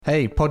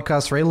Hey,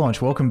 podcast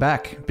relaunch. Welcome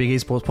back. Big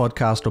Esports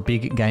Podcast or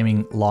Big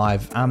Gaming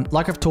Live.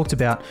 Like I've talked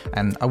about,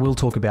 and I will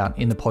talk about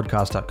in the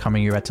podcast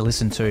upcoming you're about to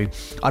listen to,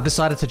 I've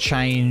decided to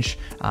change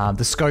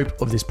the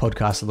scope of this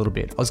podcast a little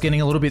bit. I was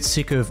getting a little bit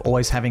sick of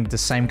always having the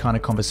same kind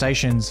of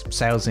conversations,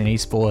 sales in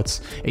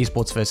esports,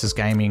 esports versus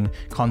gaming,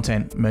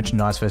 content,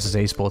 merchandise versus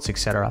esports,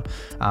 etc.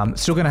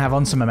 Still going to have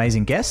on some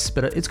amazing guests,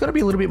 but it's got to be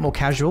a little bit more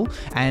casual,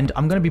 and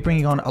I'm going to be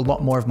bringing on a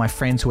lot more of my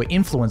friends who are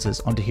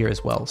influencers onto here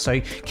as well. So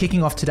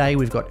kicking off today,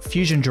 we've got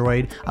Fusion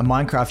Droid, a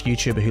Minecraft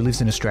YouTuber who lives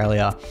in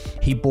Australia.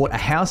 He bought a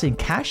house in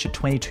cash at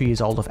 22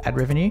 years old off ad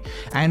revenue,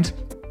 and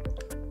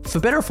for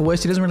better or for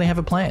worse, he doesn't really have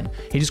a plan.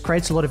 He just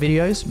creates a lot of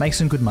videos, makes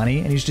some good money,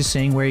 and he's just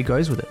seeing where he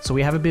goes with it. So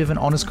we have a bit of an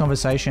honest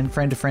conversation,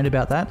 friend to friend,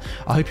 about that.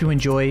 I hope you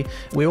enjoy.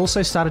 We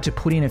also started to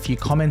put in a few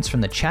comments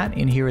from the chat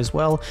in here as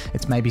well.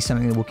 It's maybe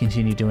something that we'll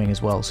continue doing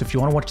as well. So if you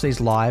want to watch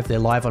these live, they're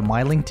live on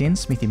my LinkedIn,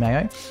 Smithy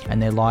Mayo,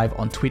 and they're live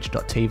on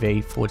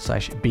twitch.tv/Big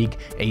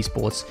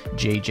Esports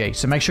GG.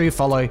 So make sure you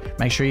follow,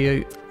 make sure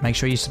you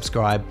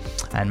subscribe,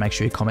 and make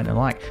sure you comment and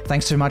like.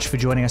 Thanks so much for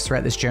joining us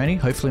throughout this journey.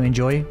 Hopefully you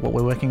enjoy what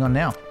we're working on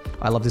now.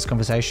 I love this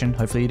conversation.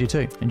 Hopefully you do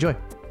too. Enjoy.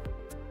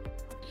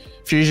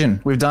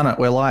 Fusion, we've done it.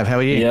 We're live. How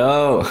are you?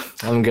 Yo,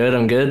 I'm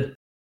good.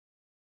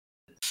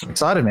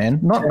 Excited, man.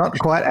 Not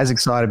quite as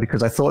excited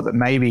because I thought that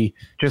maybe,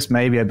 just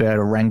maybe, I'd be able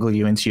to wrangle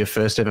you into your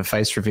first ever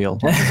face reveal.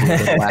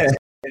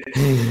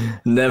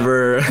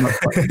 Never.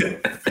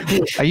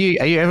 Are you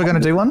ever going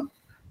to do one?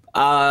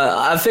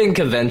 I think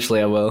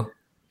eventually I will.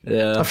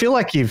 Yeah. I feel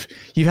like you've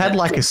had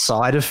like a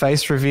side of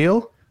face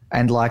reveal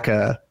and like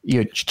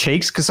your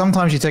cheeks, because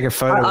sometimes you take a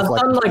photo. I've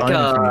done like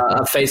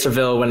a face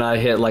reveal when I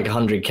hit like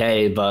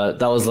 100K, but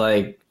that was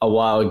like a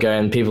while ago,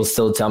 and people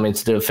still tell me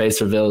to do a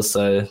face reveal,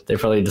 so they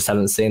probably just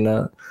haven't seen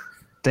that.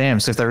 Damn!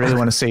 So if they really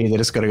want to see you, they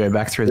just got to go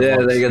back through the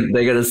box.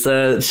 they got to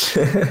search.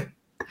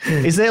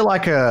 Is there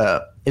like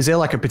a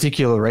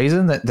particular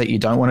reason that you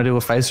don't want to do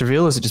a face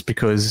reveal? Is it just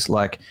because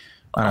like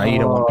I don't know, you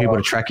don't want people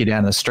to track you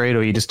down the street,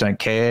 or you just don't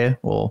care,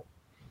 or?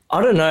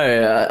 I don't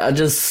know. I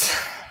just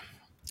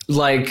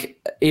like,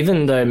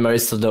 even though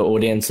most of the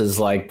audience is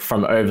like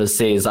from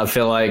overseas, I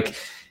feel like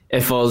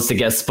if I was to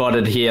get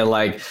spotted here,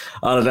 like,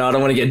 I don't know, I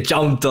don't want to get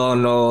jumped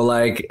on, or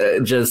like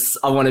just,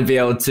 I want to be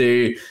able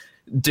to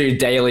do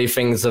daily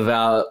things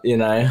without, you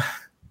know,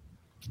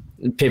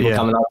 people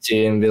coming up to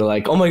you and be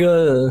like, oh my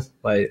God.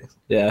 Like,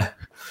 yeah.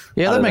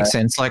 Yeah, that makes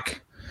sense.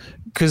 Like,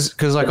 Because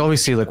like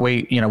obviously like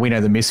we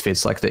know the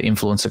Misfits, like the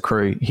influencer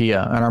crew here,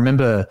 and I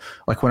remember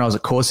like when I was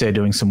at Corsair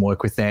doing some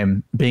work with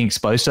them, being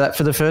exposed to that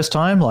for the first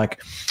time.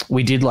 Like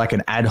we did like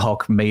an ad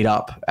hoc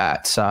meetup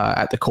at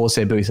the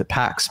Corsair booth at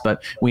PAX,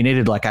 but we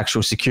needed like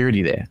actual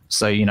security there.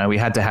 So we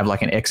had to have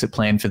like an exit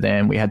plan for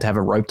them. We had to have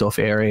a roped off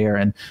area,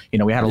 and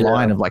we had a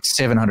line of like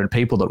 700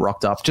 people that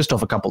rocked up just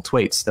off a couple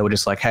tweets. They were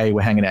just like, "Hey,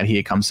 we're hanging out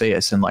here, come see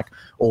us," and like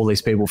all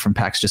these people from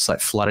PAX just like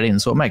flooded in.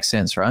 So it makes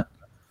sense, right?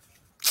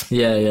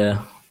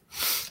 Yeah.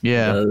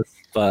 Yeah,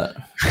 but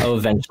I'll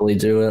eventually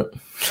do it.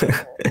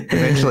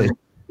 Eventually.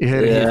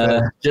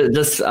 Yeah.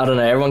 Just I don't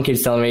know. Everyone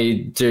keeps telling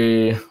me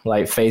do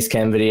like face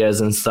cam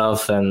videos and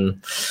stuff, and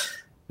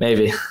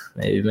maybe.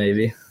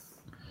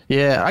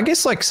 Yeah, I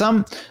guess like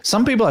some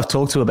people I've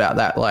talked to about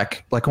that,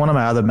 like one of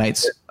my other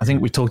mates, I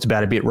think we talked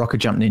about a bit, Rocket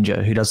Jump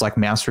Ninja, who does like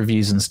mouse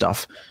reviews and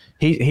stuff.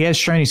 He has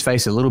shown his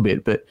face a little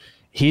bit, but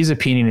his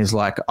opinion is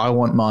like, I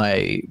want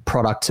my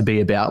product to be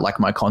about like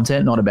my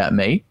content, not about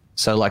me.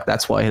 So like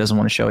that's why he doesn't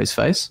want to show his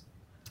face.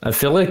 I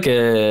feel like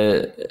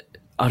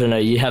I don't know,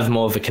 you have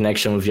more of a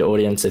connection with your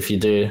audience if you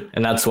do,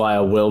 and that's why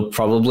I will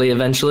probably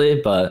eventually.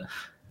 But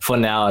for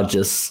now,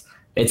 it's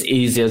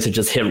easier to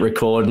just hit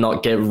record,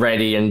 not get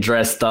ready and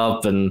dressed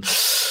up, and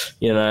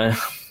Yeah,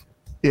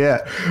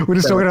 we were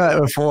just talking about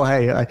that before.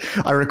 Hey,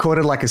 I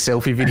recorded like a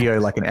selfie video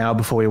like an hour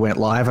before we went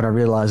live, and I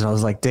realized, I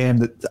was like, damn,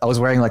 that I was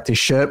wearing like this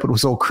shirt, but it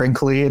was all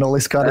crinkly and all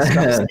this kind of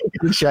stuff. So it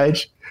could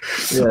change.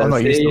 Yeah, I'm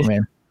not used to it,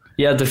 man.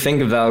 You have to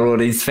think about all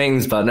these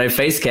things, but no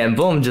face cam,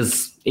 boom,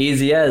 just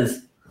easy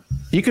as.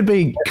 You could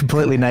be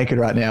completely naked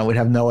right now. We'd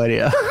have no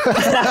idea.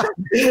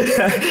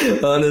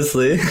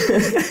 Honestly.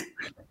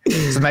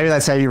 So maybe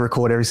that's how you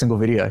record every single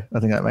video. I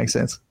think that makes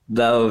sense.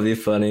 That would be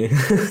funny.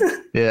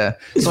 Yeah.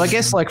 So I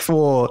guess like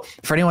for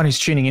anyone who's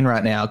tuning in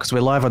right now, because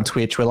we're live on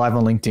Twitch, we're live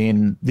on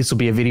LinkedIn, this will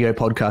be a video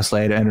podcast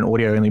later and an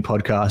audio only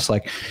podcast.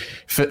 Like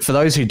for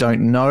those who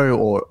don't know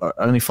or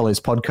only follow this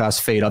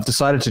podcast feed, I've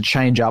decided to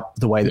change up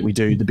the way that we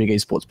do the Big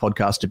Esports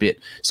podcast a bit.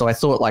 So I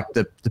thought like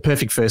the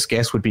perfect first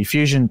guest would be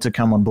Fusion to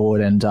come on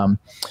board. And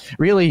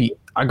really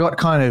I got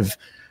kind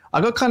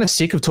of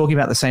sick of talking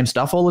about the same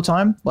stuff all the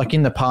time. Like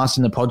in the past,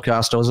 in the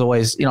podcast, I was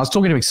always, I was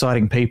talking to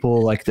exciting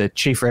people like the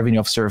chief revenue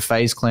officer of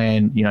FaZe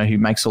Clan, who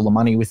makes all the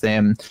money with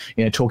them,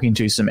 talking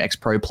to some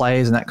ex-pro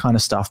players and that kind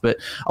of stuff. But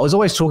I was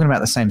always talking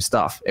about the same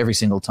stuff every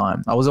single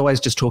time. I was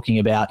always just talking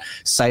about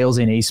sales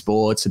in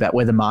esports, about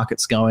where the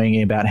market's going,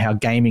 about how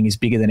gaming is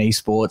bigger than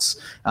esports.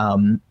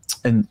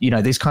 And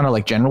these kind of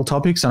like general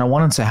topics, and I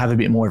wanted to have a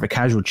bit more of a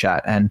casual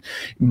chat. And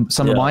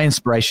some of my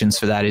inspirations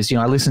for that is,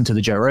 I listen to the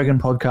Joe Rogan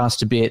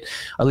podcast a bit,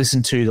 I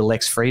listen to the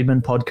Lex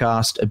Friedman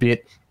podcast a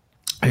bit,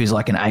 who's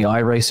like an AI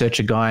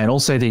researcher guy, and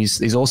also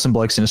these awesome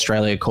blokes in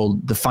Australia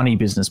called the Funny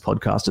Business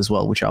Podcast as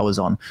well, which I was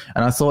on.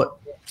 And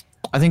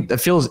I think it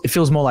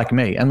feels more like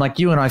me. And like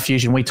you and I,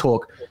 Fusion, we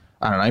talk,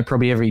 I don't know,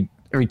 probably every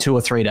 2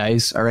 or 3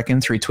 days, I reckon,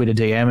 through Twitter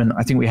DM, and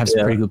I think we have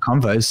some pretty good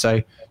convos.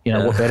 So,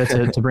 what better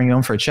to bring you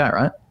on for a chat,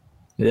 right?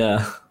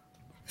 Yeah.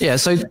 Yeah,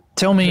 so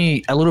tell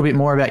me a little bit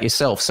more about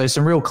yourself. So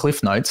some real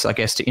cliff notes, I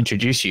guess, to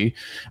introduce you,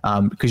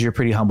 because you're a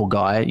pretty humble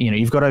guy.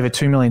 You've got over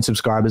 2 million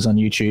subscribers on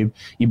YouTube.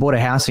 You bought a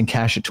house in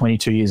cash at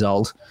 22 years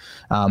old,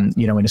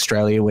 in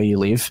Australia where you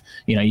live.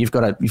 You've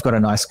got a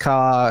nice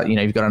car.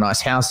 You've got a nice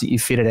house that you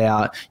fitted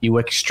out. You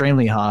work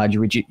extremely hard.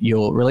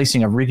 You're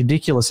releasing a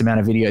ridiculous amount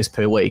of videos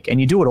per week,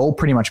 and you do it all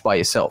pretty much by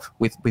yourself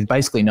with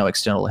basically no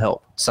external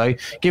help. So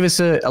give us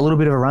a little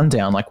bit of a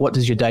rundown. Like, what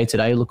does your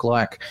day-to-day look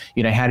like?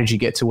 How did you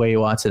get to where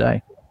you are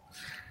today?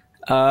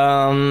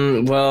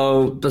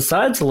 Well,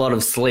 besides a lot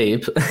of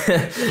sleep,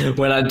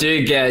 when I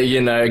do get,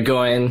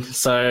 going,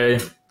 so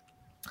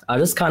I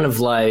just kind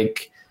of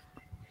like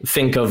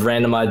think of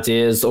random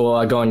ideas, or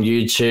I go on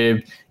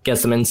YouTube, get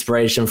some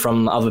inspiration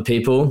from other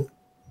people,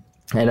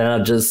 and then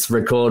I just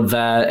record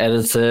that,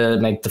 edit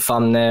it, make the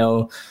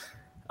thumbnail.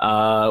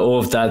 All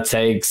of that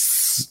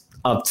takes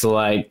up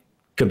to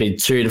could be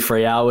 2 to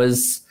 3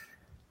 hours.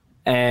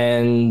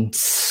 And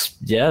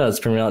yeah, that's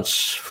pretty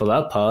much for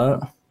that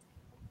part.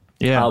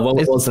 Yeah. What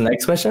was the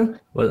next question?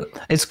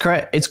 It's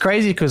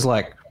crazy because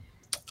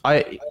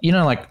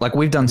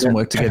we've done some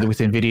work together with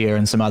NVIDIA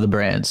and some other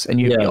brands,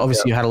 and you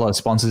had a lot of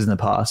sponsors in the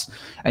past.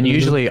 And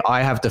usually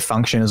I have to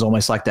function as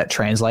almost like that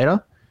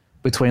translator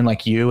between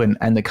like you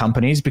and the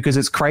companies, because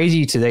it's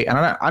crazy and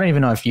I don't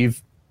even know if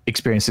you've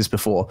experienced this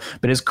before,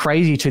 but it's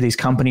crazy to these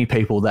company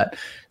people that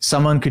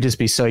someone could just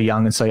be so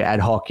young and so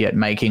ad hoc yet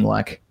making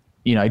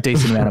a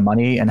decent amount of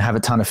money and have a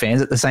ton of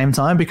fans at the same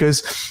time.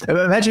 Because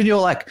imagine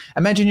you're like a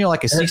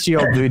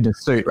 60-year-old dude in a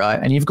suit, right?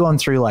 And you've gone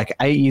through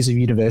 8 years of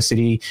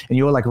university, and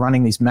you're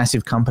running these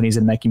massive companies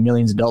and making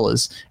millions of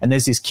dollars. And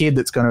there's this kid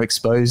that's going to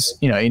expose,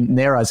 in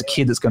their eyes, a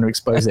kid that's going to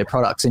expose their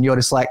products. And you're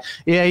just like,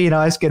 I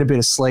just get a bit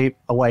of sleep.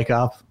 I wake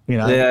up, make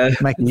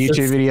a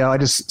YouTube video. I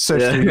just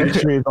search through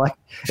YouTube.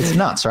 It's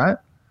nuts, right?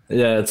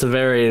 Yeah. It's a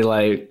very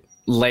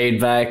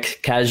laid back,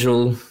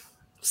 casual.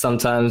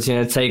 Sometimes,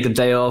 take a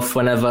day off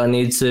whenever I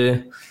need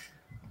to.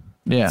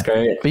 Yeah, it's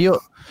great.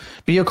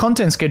 But your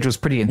content schedule is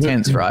pretty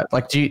intense, right?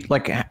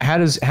 How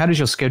does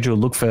your schedule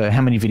look for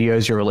how many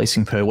videos you're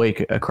releasing per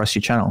week across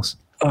your channels?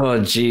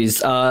 Oh,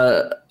 geez.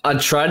 I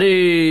try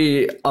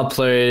to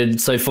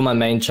upload. So for my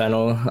main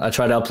channel, I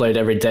try to upload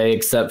every day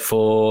except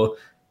for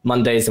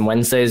Mondays and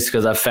Wednesdays,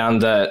 because I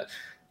found that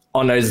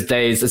on those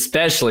days,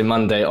 especially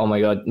Monday, oh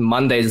my God,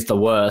 Monday is the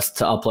worst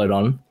to upload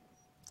on.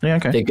 Yeah,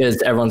 okay.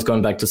 Because everyone's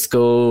going back to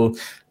school,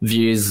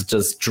 views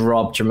just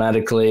drop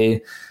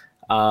dramatically.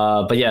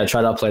 But yeah, I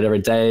try to upload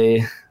every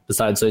day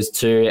besides those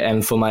two.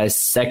 And for my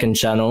second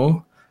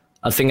channel,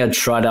 I think I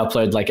try to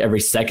upload every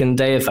second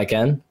day if I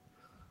can.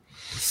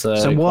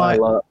 So why?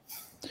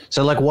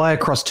 So why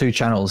across 2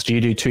 channels? Do you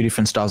do 2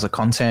 different styles of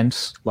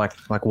content? Why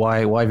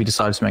have you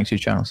decided to make 2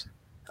 channels?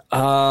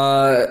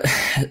 They're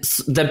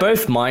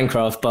both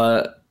Minecraft,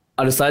 but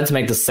I decided to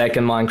make the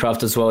second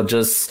Minecraft as well,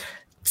 just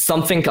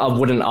something I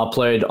wouldn't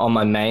upload on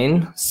my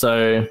main.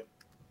 So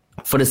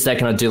for the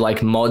second, I do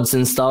mods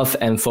and stuff,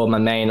 and for my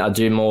main, I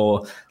do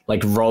more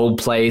role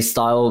play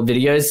style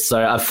videos.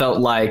 So I felt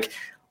like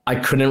I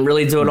couldn't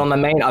really do it on my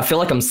main. I feel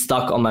like I'm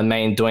stuck on my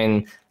main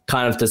doing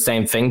kind of the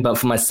same thing, but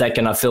for my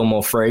second, I feel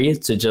more free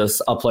to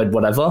just upload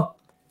whatever.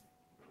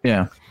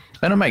 Yeah.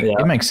 And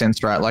it makes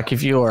sense, right?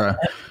 If you're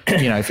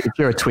if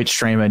you're a Twitch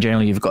streamer,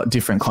 generally you've got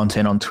different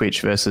content on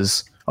Twitch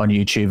versus on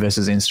YouTube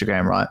versus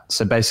Instagram, right?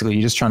 So basically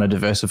you're just trying to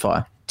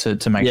diversify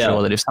to make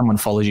sure that if someone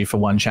follows you for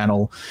one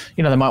channel,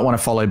 they might want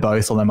to follow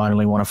both, or they might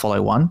only want to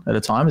follow one at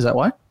a time. Is that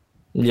why?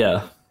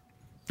 Yeah.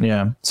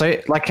 Yeah. So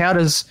how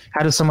does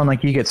someone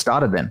like you get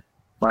started then?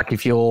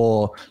 If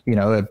you're,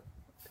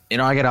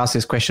 I get asked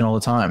this question all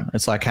the time.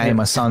 It's hey,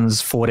 my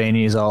son's 14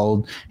 years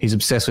old. He's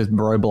obsessed with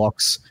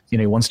Roblox.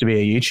 He wants to be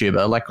a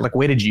YouTuber.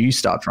 Where did you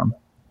start from?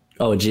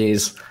 Oh,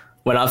 geez.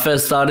 When I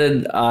first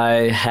started,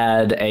 I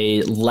had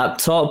a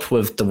laptop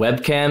with the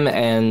webcam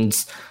and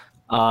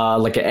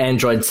an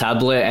Android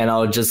tablet, and I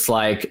would just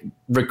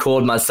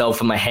record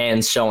myself with my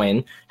hands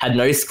showing. Had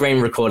no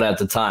screen recorder at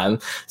the time,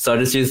 so I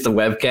just used the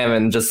webcam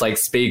and just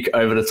speak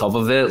over the top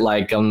of it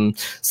like I'm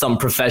some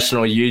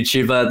professional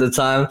YouTuber at the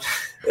time.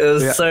 It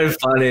was so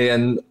funny,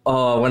 and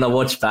when I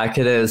watch back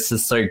at it, it's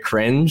just so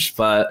cringe.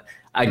 But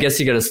I guess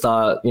you got to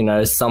start,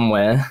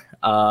 somewhere.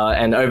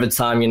 And over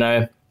time,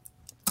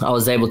 I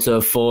was able to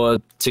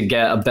afford to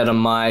get a better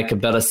mic, a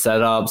better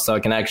setup, so I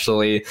can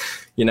actually,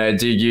 do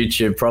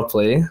YouTube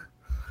properly.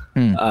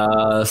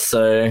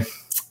 So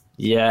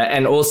yeah,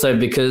 and also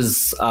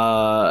because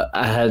I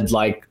had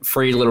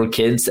 3 little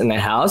kids in the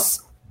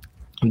house,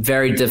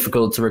 very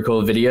difficult to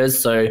record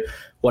videos. So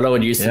what I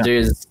would used to do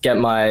is get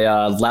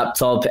my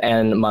laptop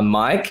and my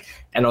mic,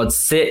 and I would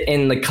sit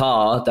in the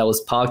car that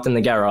was parked in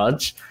the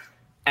garage,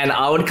 and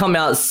I would come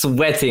out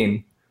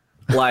sweating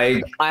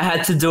Like I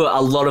had to do it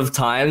a lot of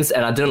times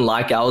and I didn't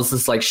like it. I was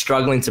just like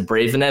struggling to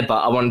breathe in it, but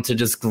I wanted to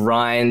just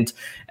grind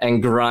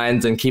and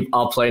keep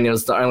uploading. It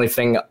was the only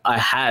thing I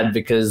had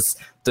because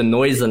the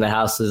noise in the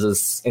house is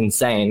just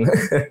insane.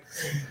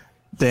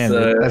 Damn,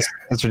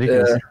 that's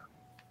ridiculous.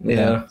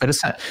 Yeah. But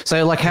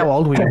so like how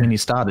old were you when you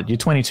started? You're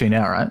 22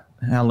 now, right?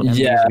 How long have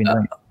you been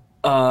doing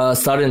it?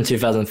 Started in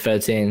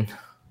 2013.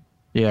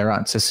 Yeah,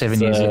 right. So 7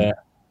 years in.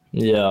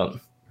 Yeah.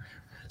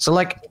 So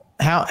like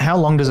how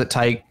long does it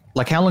take?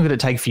 Like how long did it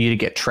take for you to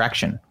get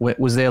traction?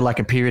 Was there like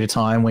a period of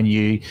time when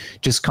you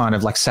just kind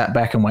of like sat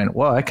back and went,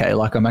 well, okay,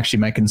 like I'm actually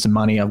making some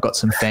money. I've got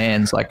some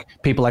fans. Like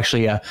people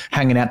actually are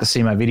hanging out to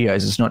see my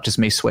videos. It's not just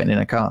me sweating in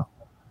a car.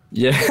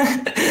 Yeah.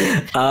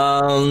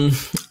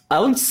 I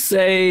would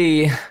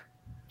say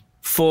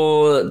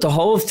for the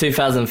whole of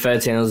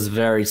 2013, it was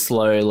very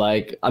slow.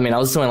 Like, I mean, I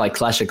was doing like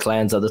Clash of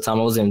Clans at the time.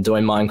 I wasn't even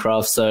doing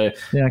Minecraft. So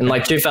in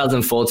like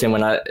 2014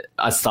 when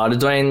I started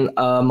doing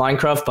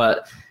Minecraft,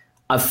 but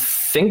I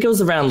think it was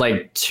around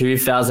like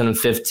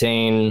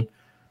 2015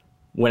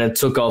 when it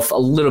took off a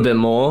little bit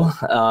more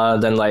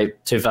than like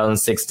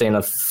 2016,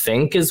 I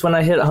think is when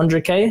I hit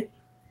 100K,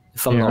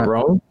 if I'm not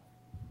wrong.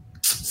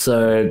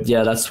 So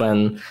yeah, that's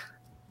when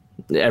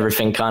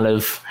everything kind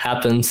of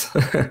happened.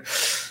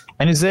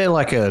 And is there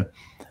like a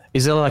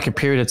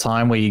period of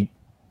time where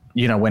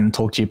you know, went and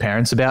talked to your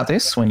parents about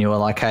this, when you were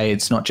like, hey,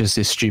 it's not just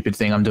this stupid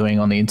thing I'm doing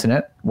on the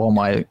internet while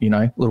my, you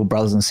know, little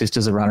brothers and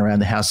sisters are running around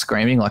the house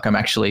screaming, like I'm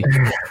actually,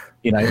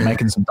 you know,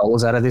 making some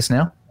dollars out of this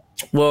now?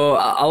 Well,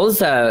 I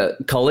was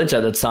at college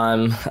at the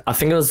time. I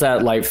think it was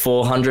at like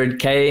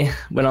 400K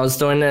when I was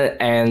doing it.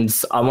 And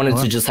I wanted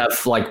to just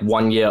have like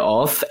 1 year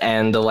off.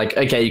 And they're like,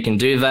 okay, you can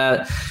do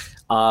that.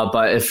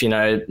 But if, you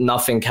know,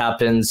 nothing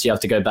happens, you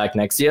have to go back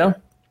next year.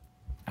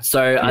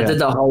 So I did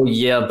the whole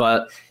year,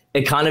 but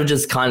it kind of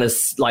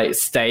like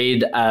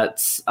stayed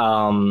at,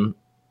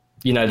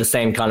 you know, the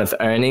same kind of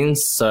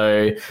earnings.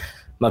 So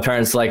my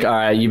parents were like, all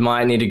right, you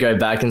might need to go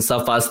back and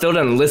stuff. But I still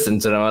didn't listen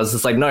to them. I was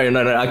just like, no,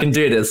 I can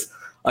do this.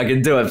 I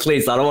can do it.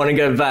 Please, I don't want to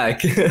go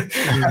back.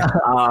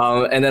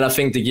 And then I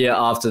think the year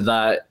after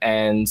that.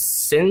 And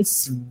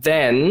since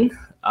then,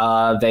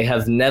 they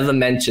have never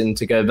mentioned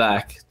to go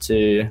back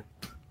to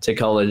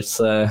college.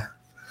 So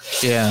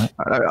yeah,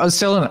 I was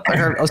telling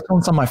some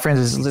of my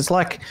friends, it's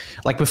like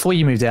before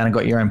you moved out and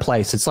got your own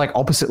place, it's like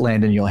opposite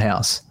land in your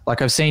house.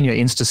 Like I've seen your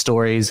Insta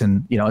stories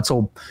and, you know, it's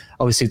all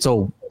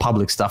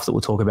public stuff that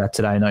we'll talk about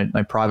today,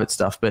 no private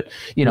stuff. But,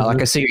 you know,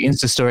 like I see your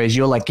Insta stories,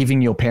 you're like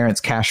giving your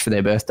parents cash for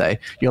their birthday.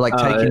 You're like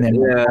taking them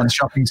on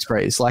shopping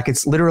sprees. Like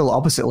it's literal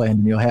opposite land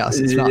in your house.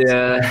 It's nuts.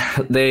 Yeah,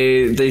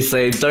 they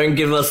say, don't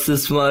give us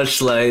this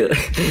much. Like,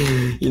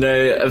 you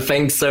know,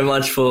 thanks so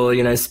much for,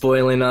 you know,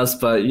 spoiling us,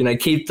 but, you know,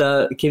 keep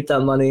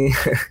that money.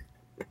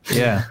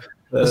 Yeah.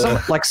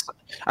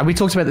 And we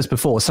talked about this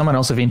before. Someone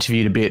else I've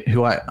interviewed a bit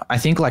who I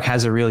think like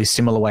has a really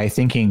similar way of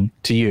thinking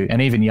to you,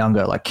 and even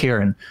younger, like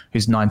Kieran,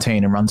 who's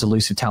 19 and runs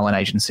Elusive Talent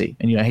Agency.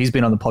 And, you know, he's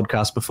been on the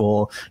podcast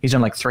before. He's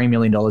done like $3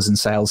 million in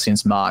sales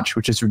since March,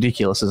 which is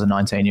ridiculous as a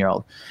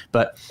 19-year-old.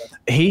 But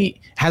he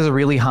has a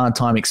really hard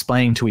time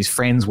explaining to his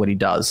friends what he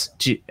does.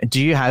 Do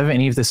you have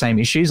any of the same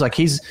issues? Like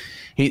he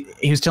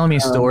was telling me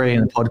a story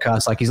in the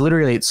podcast, like he's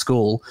literally at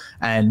school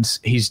and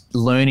he's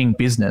learning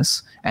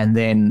business, and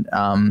then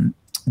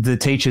the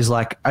teacher's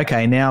like,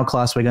 okay, now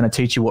class, we're going to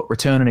teach you what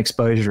return on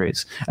exposure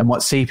is and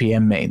what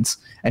CPM means.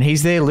 And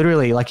he's there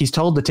literally, like he's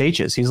told the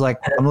teachers, he's like,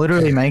 I'm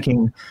literally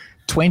making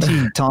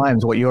 20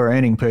 times what you're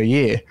earning per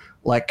year.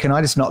 Like, can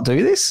I just not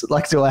do this?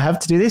 Like, do I have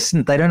to do this?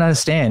 And they don't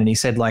understand. And he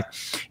said, like,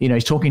 you know,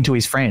 he's talking to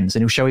his friends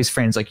and he'll show his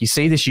friends, like, you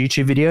see this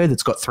YouTube video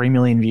that's got 3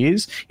 million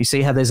views? You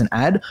see how there's an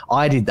ad?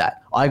 I did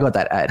that. I got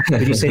that ad.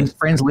 But he said his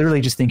friends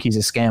literally just think he's a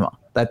scammer.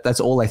 That's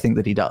all they think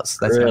that he does.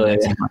 That's really?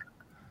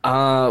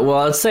 Well,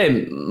 I'd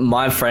say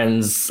my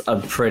friends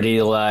are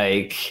pretty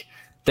like,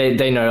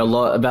 they know a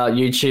lot about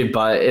YouTube,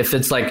 but if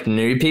it's like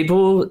new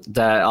people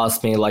that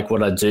ask me like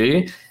what I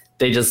do,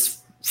 they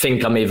just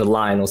think I'm either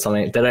lying or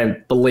something. They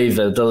don't believe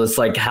it. They're just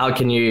like, how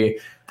can you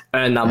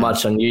earn that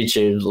much on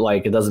YouTube?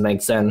 Like, it doesn't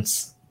make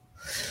sense.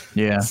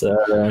 Yeah.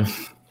 So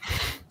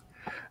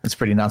it's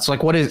pretty nuts.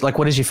 Like, what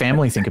does your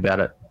family think about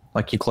it?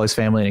 Like your close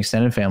family and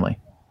extended family?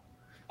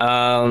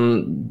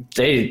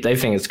 They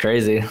think it's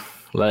crazy.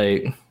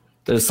 Like,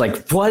 it's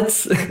like,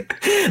 what?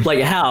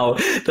 Like, how?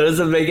 That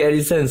doesn't make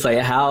any sense. Like,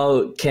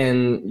 how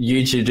can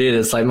YouTube do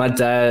this? Like, my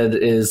dad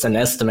is an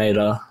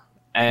estimator,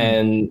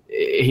 and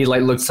he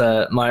like looks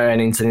at my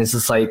earnings and he's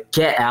just like,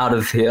 get out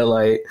of here.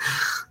 Like,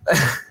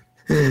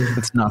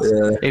 it's nuts.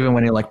 Yeah. Even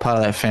when you're like part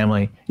of that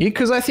family.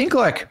 Because I think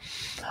like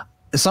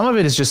some of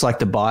it is just like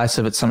the bias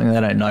of it's something they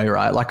don't know,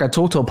 right? Like I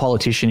talked to a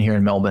politician here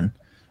in Melbourne,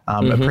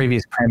 a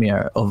previous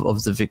premier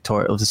of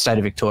the state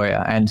of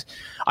Victoria, and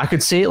I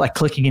could see it like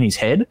clicking in his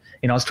head.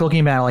 You know, I was talking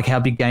about like how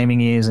big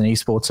gaming is and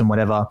esports and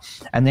whatever,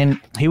 and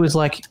then he was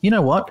like, you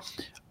know what?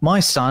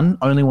 My son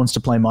only wants to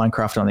play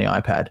Minecraft on the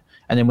iPad.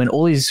 And then when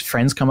all his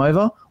friends come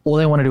over, all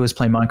they want to do is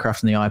play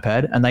Minecraft on the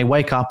iPad, and they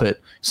wake up at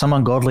some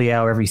ungodly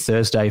hour every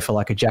Thursday for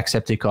like a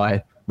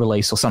Jacksepticeye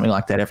release or something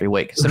like that every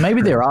week. So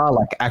maybe there are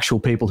like actual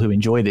people who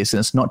enjoy this, and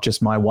it's not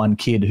just my one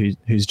kid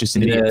who's just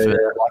an idiot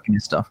for liking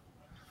this stuff.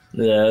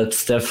 Yeah,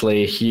 it's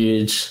definitely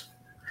huge.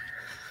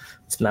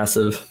 It's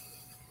massive.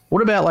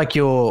 What about like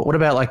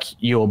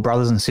your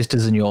brothers and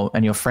sisters and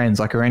your friends?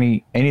 Like, are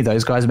any of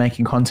those guys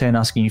making content,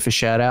 asking you for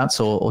shout outs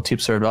or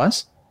tips or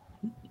advice?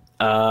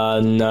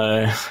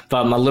 No,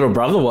 but my little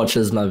brother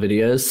watches my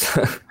videos.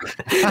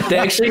 they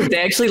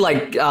actually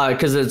like,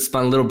 cause it's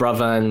my little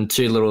brother and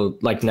two little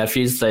like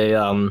nephews. They,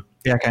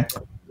 okay.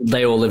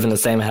 They all live in the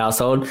same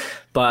household,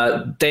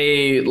 but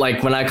they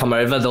like, when I come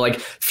over, they're like,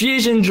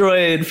 Fusion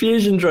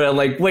Droid. I'm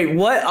like, wait,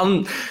 what?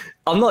 I'm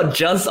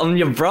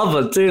your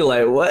brother too.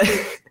 Like, what?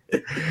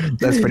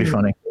 That's pretty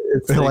funny.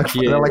 They're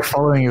like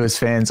following you as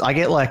fans. I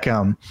get like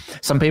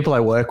some people I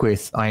work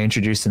with, I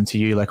introduce them to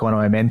you, like one of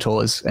my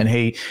mentors, and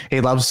he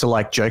loves to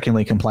like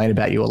jokingly complain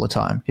about you all the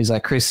time. He's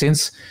like, Chris,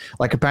 since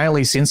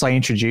I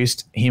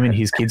introduced him and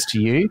his kids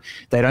to you,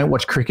 they don't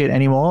watch cricket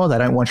anymore. They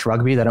don't watch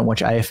rugby. They don't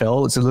watch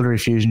AFL. It's a literally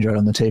Fusion Droid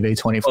on the TV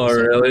 24/7. Oh,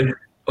 really?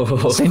 Oh.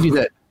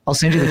 I'll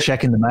send you the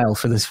check in the mail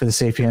for the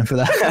CPM for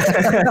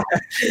that.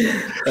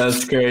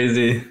 That's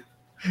crazy.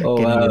 Oh,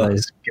 getting wow.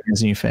 those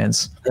new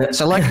fans.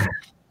 So like,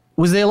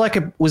 was there like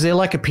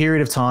a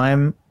period of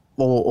time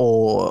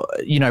or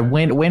you know,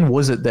 when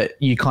was it that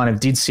you kind of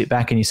did sit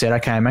back and you said,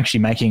 okay, I'm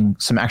actually making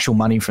some actual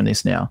money from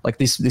this now? Like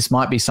this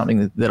might be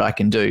something that I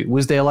can do.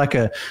 Was there like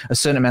a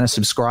certain amount of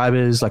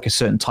subscribers, like a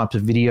certain type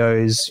of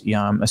videos,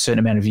 a certain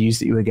amount of views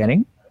that you were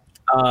getting?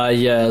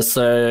 Yeah.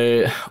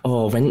 So,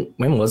 when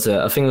was it?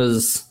 I think it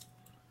was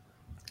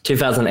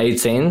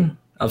 2018.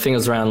 I think it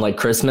was around like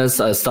Christmas.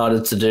 I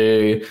started to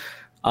do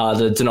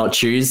the Do Not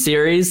Choose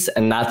series,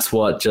 and that's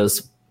what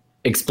just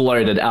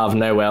exploded out of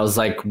nowhere. I was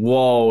like,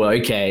 whoa,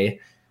 okay.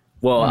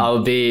 Well,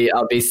 I'll be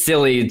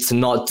silly to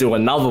not do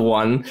another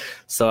one.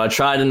 So I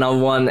tried another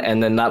one,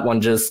 and then that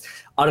one just,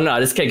 I don't know, I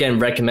just kept getting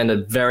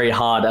recommended very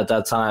hard at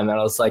that time. And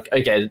I was like,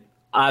 okay,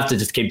 I have to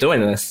just keep doing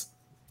this.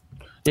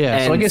 Yeah.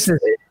 And so I guess,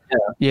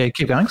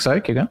 keep going.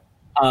 Keep going.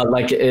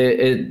 Like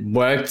it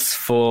worked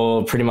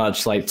for pretty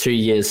much like 2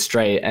 years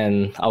straight,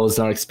 and I was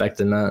not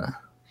expecting that.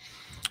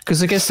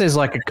 Because I guess there's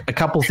like a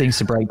couple things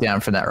to break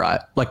down from that,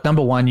 right? Like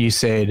number one, you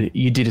said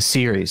you did a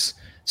series.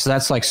 So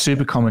that's like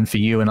super common for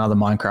you and other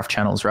Minecraft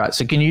channels, right?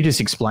 So can you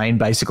just explain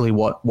basically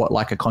what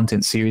like a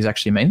content series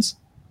actually means?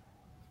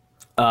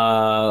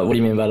 What do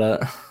you mean by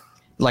that?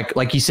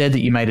 Like you said that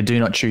you made a Do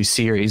Not Choose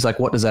series. Like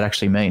what does that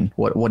actually mean?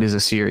 What is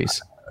a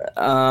series?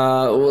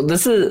 Well,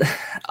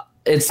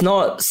 it's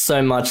not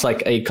so much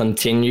like a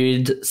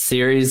continued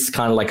series,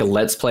 kind of like a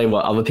Let's Play,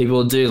 what other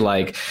people do,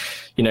 like,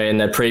 you know, in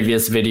their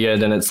previous video,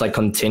 then it's like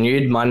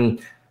continued. Mine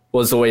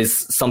was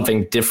always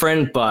something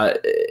different, but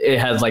it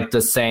had like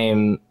the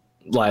same,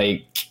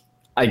 like,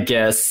 I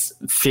guess,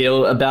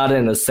 feel about it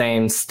in the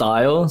same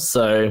style.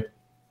 So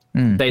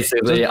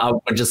basically I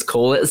would just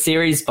call it a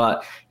series,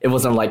 but it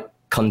wasn't like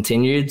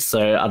continued.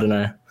 So I don't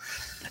know.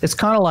 It's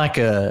kind of like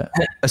a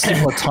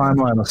similar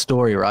timeline or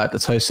story, right?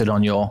 That's hosted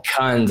on your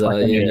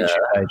YouTube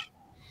page.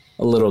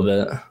 A little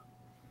bit.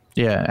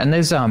 Yeah. And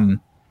there's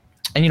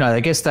and you know, I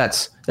guess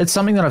that's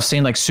something that I've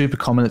seen like super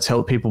common that's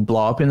helped people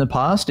blow up in the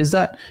past. Is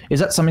that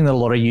something that a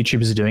lot of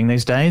YouTubers are doing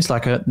these days?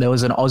 Like there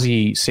was an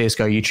Aussie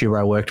CSGO YouTuber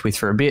I worked with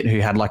for a bit who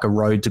had like a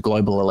Road to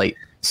Global Elite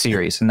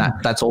series, and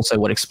that's also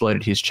what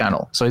exploded his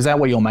channel. So is that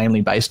what you're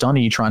mainly based on? Are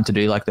you trying to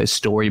do like those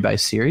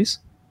story-based series?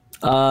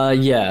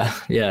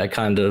 Yeah,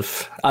 kind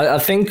of. I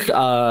think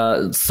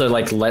so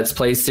like Let's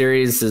Play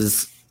series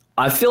is,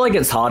 I feel like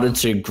it's harder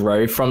to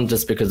grow from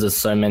just because there's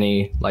so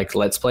many like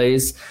Let's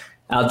Plays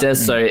out there.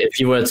 So if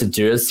you were to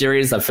do a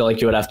series, I feel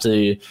like you would have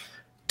to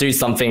do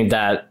something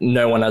that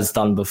no one has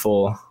done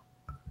before.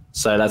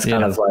 So that's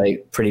kind of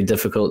like pretty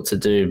difficult to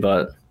do,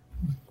 but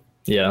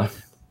yeah.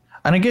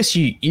 And I guess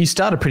you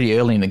started pretty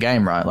early in the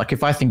game, right? Like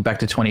if I think back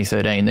to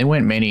 2013, there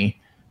weren't many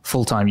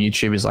full-time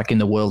YouTubers like in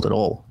the world at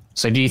all.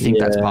 So do you think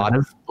that's part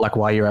of like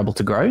why you're able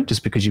to grow,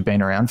 just because you've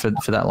been around for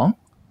that long?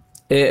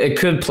 It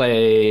could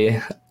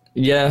play.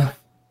 Yeah,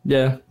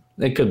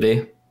 it could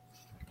be.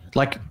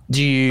 Like,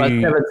 do you... But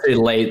it's never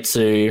too late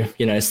to,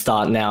 you know,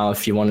 start now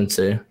if you wanted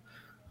to.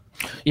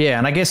 Yeah,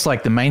 and I guess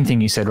like the main thing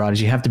you said, right,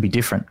 is you have to be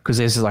different, because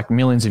there's like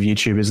millions of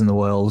YouTubers in the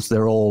world.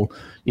 They're all,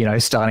 you know,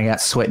 starting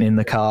out sweating in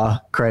the car,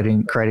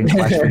 creating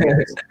flash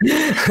videos.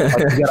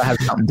 Like, you got to have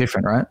something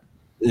different, right?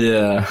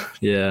 Yeah.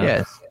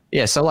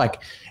 So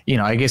like, you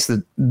know, I guess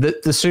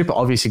the super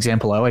obvious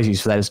example I always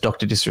use for that is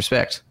Dr.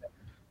 Disrespect.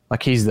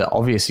 Like he's the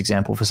obvious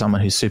example for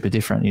someone who's super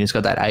different. He's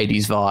got that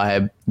 80s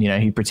vibe. You know,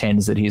 he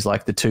pretends that he's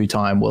like the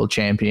 2-time world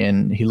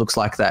champion. He looks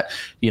like that,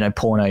 you know,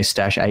 porno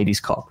stash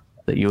 80s cop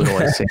that you would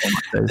always see.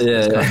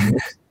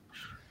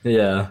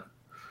 Yeah.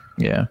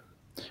 And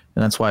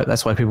that's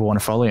why people want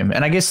to follow him.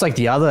 And I guess like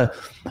the other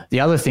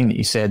thing that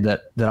you said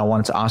that I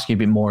wanted to ask you a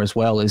bit more as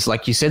well is,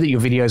 like, you said that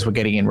your videos were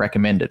getting in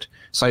recommended.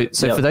 So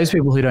for those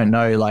people who don't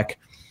know, like,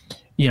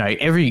 you know,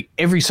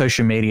 every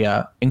social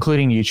media,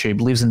 including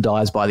YouTube, lives and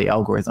dies by the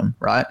algorithm,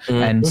 right?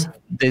 And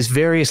there's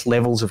various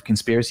levels of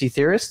conspiracy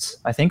theorists,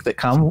 I think, that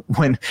come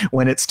when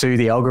it's to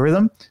the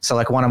algorithm. So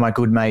like one of my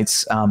good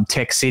mates,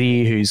 Tech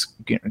City, who's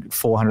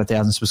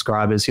 400,000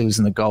 subscribers, he lives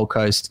in the Gold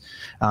Coast,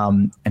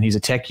 and he's a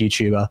tech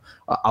YouTuber.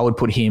 I would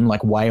put him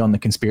like way on the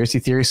conspiracy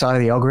theory side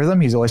of the algorithm.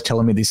 He's always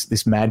telling me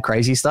this mad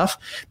crazy stuff.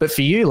 But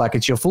for you, like,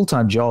 it's your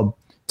full-time job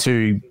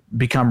to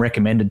become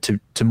recommended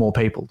to more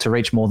people, to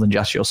reach more than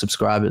just your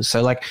subscribers.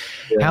 So like,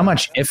 how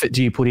much effort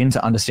do you put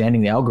into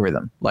understanding the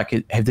algorithm?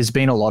 Like, have there's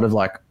been a lot of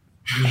like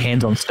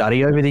hands-on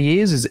study over the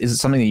years? Is it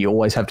something that you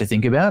always have to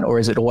think about, or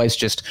is it always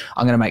just,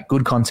 I'm going to make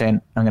good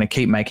content, I'm going to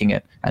keep making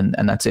it, and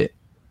that's it?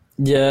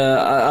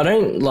 Yeah, I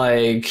don't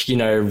like,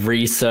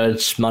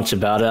 research much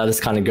about it. I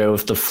just kind of go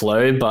with the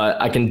flow,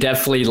 but I can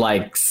definitely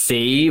like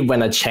see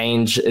when a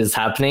change is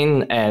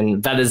happening.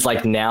 And that is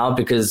like now,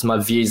 because my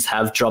views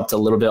have dropped a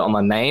little bit on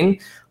my main,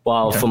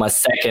 while for my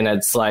second,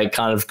 it's like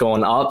kind of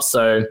gone up.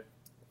 So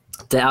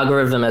the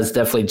algorithm has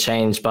definitely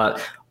changed, but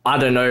I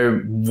don't know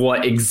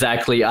what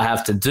exactly I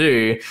have to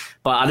do,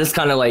 but I just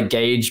kind of like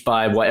gauge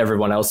by what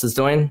everyone else is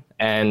doing.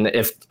 And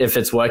if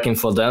it's working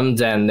for them,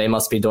 then they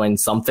must be doing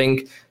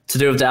something to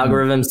do with the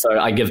algorithm. So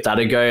I give that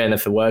a go, and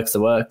if it works, it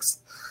works.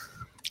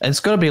 And it's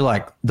got to be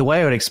like, the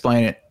way I would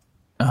explain it,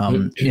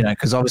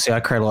 because obviously I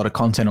create a lot of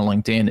content on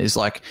LinkedIn, is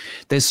like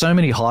there's so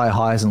many high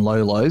highs and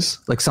low lows.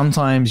 Like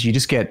sometimes you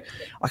just get,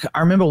 like, I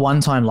remember one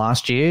time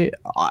last year,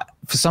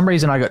 for some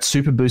reason I got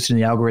super boosted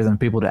in the algorithm,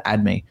 people to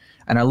add me.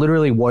 And I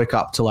literally woke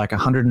up to like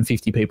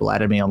 150 people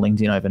added me on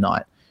LinkedIn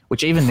overnight,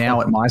 which even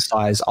now at my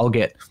size, I'll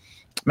get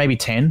maybe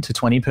 10 to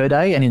 20 per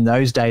day. And in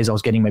those days I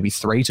was getting maybe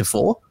 3 to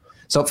 4.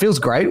 So it feels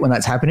great when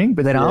that's happening,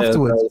 but then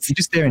afterwards you're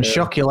just there in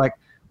shock. You're like,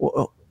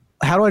 well,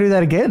 how do I do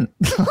that again?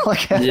 Like,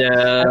 how do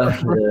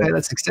I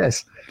that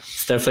success?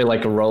 It's definitely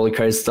like a roller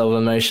coaster of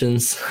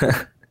emotions.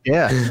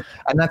 Yeah.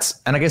 And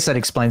I guess that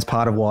explains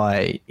part of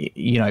why,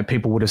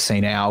 people would have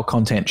seen our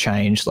content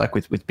change, like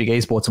with Big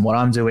Esports and what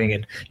I'm doing.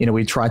 And,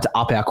 we tried to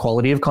up our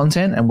quality of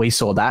content, and we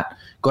saw that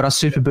got us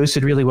super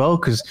boosted really well.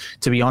 Because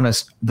to be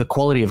honest, the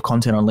quality of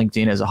content on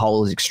LinkedIn as a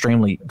whole is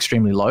extremely,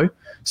 extremely low.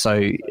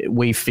 So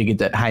we figured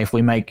that, hey, if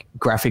we make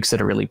graphics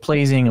that are really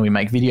pleasing and we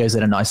make videos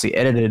that are nicely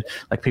edited,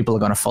 like, people are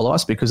going to follow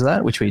us because of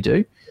that, which we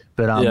do.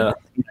 But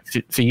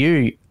for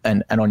you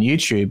and on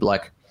YouTube,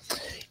 like,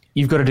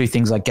 you've got to do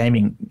things like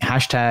gaming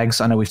hashtags.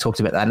 I know we've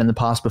talked about that in the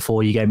past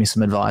before. You gave me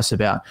some advice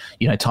about,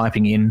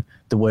 typing in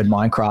the word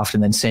Minecraft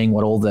and then seeing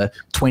what all the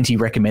 20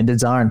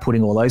 recommendeds are and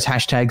putting all those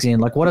hashtags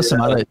in. Like, what are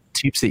some other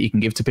tips that you can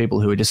give to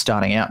people who are just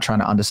starting out trying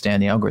to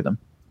understand the algorithm?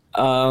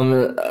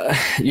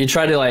 You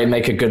try to like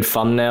make a good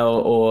thumbnail,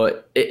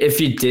 or if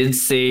you did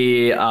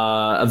see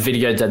a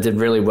video that did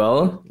really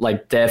well,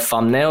 like their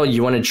thumbnail,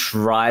 you want to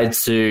try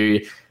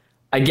to,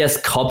 I guess,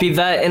 copy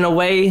that in a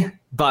way,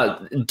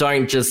 but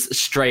don't just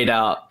straight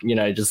out,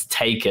 just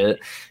take it,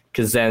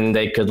 because then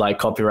they could like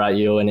copyright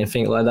you or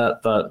anything like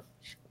that. But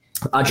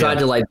I tried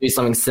to like do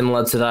something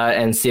similar to that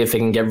and see if it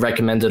can get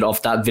recommended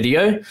off that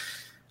video.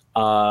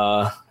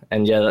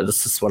 And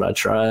that's just what I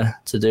try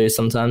to do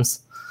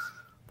sometimes.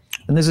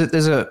 And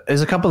there's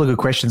a couple of good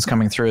questions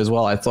coming through as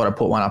well. I thought I'd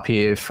put one up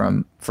here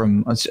from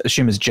I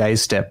assume it's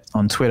Jay's Step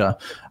on Twitter,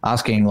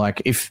 asking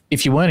like, if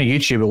you weren't a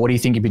YouTuber, what do you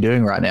think you'd be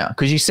doing right now?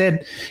 Because you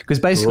said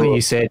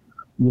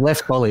you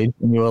left college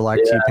and you were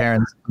like to your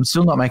parents, I'm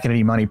still not making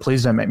any money,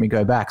 please don't make me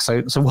go back.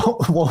 So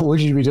what would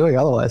you be doing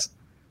otherwise?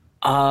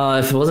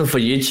 If it wasn't for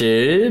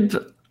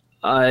YouTube,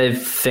 I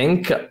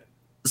think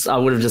I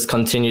would have just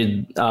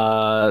continued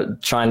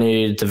trying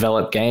to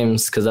develop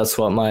games, because that's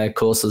what my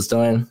course is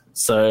doing.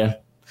 So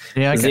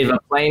it's either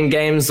playing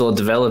games or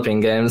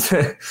developing games.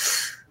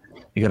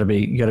 You got to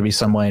be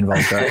some way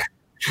involved, right?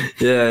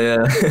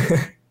 Yeah.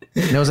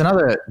 There was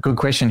another good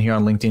question here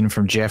on LinkedIn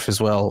from Jeff as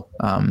well.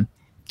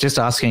 Just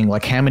asking,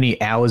 like, how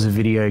many hours of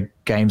video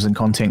games and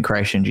content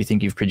creation do you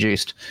think you've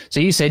produced? So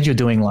you said you're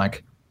doing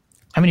like,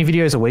 how many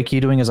videos a week are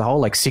you doing as a whole?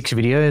 Like 6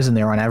 videos, and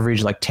they're on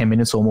average like 10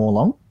 minutes or more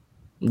long?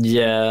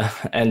 Yeah,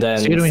 and then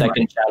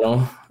second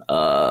channel.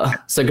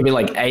 So it could be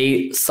like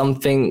 8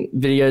 something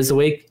videos a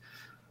week.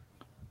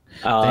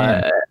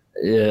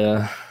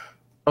 Yeah.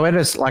 So I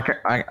just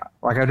I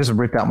just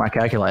ripped out my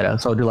calculator.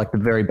 So I'll do like the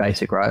very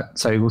basic, right?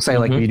 So we'll say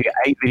like you do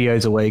 8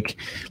 videos a week.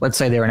 Let's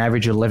say they're an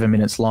average of 11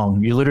 minutes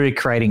long. You're literally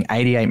creating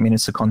 88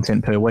 minutes of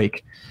content per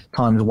week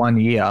times 1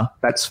 year.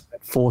 That's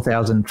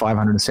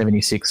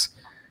 4,576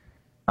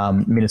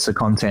 minutes of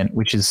content,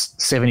 which is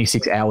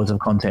 76 hours of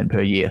content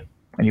per year.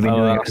 And you've been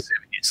doing it for 7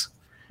 years,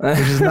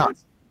 which is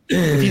nuts.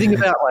 If you think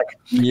about like,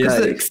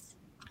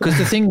 because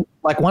the thing,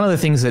 like one of the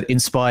things that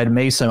inspired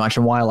me so much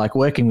and why I like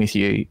working with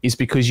you is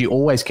because you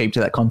always keep to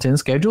that content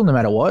schedule no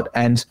matter what.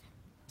 And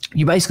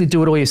you basically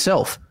do it all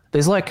yourself.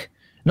 There's like,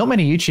 not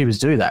many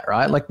YouTubers do that,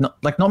 right? Like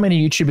not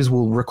many YouTubers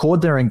will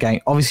record their own game.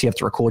 Obviously you have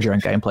to record your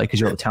own gameplay because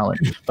you're the talent,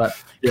 but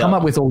come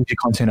up with all of your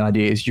content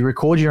ideas. You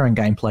record your own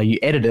gameplay, you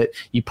edit it,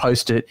 you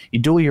post it, you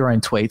do all your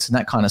own tweets and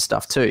that kind of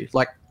stuff too.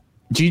 Like,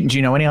 do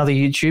you know any other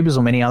YouTubers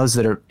or many others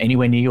that are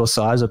anywhere near your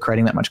size or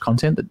creating that much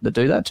content that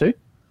do that too?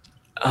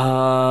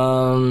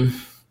 Some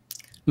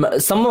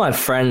of my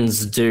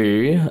friends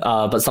do,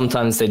 but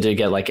sometimes they do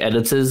get like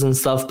editors and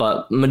stuff.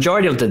 But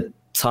majority of the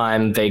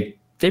time, they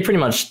pretty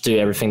much do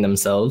everything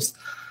themselves.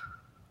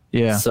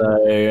 Yeah.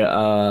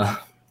 So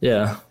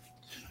yeah,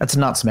 that's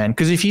nuts, man.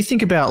 Because if you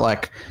think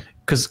about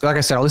because like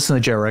I said, I listen to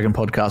the Joe Rogan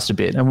podcast a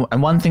bit,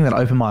 and one thing that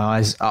opened my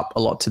eyes up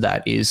a lot to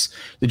that is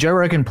the Joe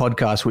Rogan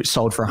podcast, which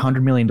sold for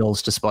 $100 million to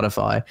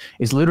Spotify,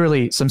 is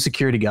literally some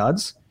security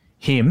guards,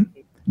 him,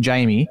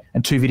 Jamie,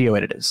 and 2 video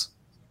editors.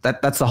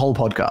 That's the whole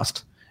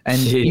podcast. And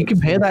you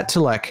compare that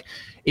to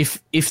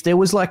if there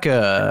was like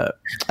a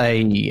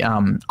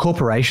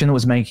corporation that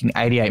was making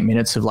 88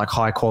 minutes of like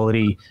high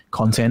quality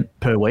content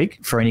per week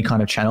for any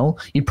kind of channel,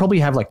 you'd probably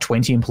have like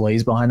 20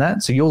 employees behind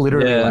that. So you're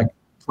literally like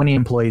 20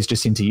 employees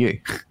just into you.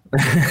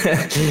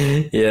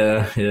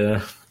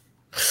 yeah.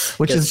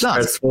 Which is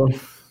nuts.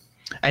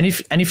 And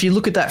if you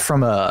look at that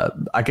from a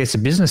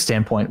business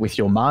standpoint with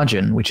your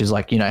margin, which is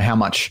like, how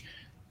much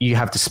you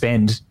have to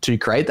spend to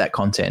create that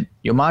content,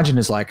 your margin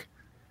is like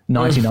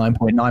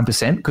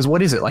 99.9%. Because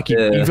what is it? Like you've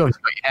obviously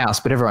got your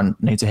house, but everyone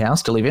needs a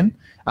house to live in.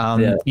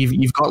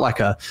 You've got like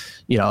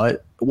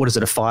what is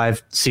it, a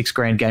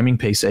 $5-6 gaming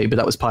PC, but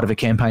that was part of a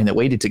campaign that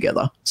we did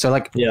together. So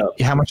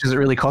how much does it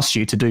really cost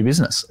you to do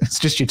business? It's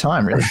just your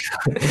time, really.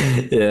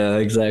 Yeah,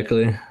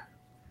 exactly.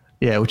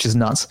 Yeah, which is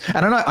nuts.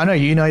 And I know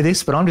you know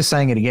this, but I'm just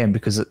saying it again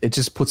because it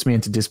just puts me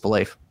into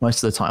disbelief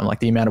most of the time.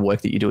 Like the amount of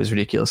work that you do is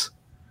ridiculous.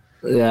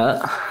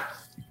 Yeah.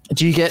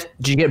 Do you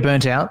get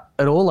burnt out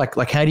at all?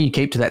 Like how do you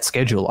keep to that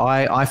schedule?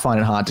 I find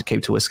it hard to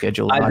keep to a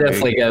schedule. I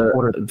definitely get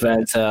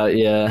burnt out.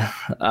 Yeah.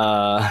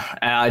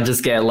 I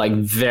just get like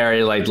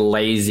very like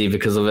lazy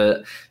because of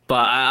it,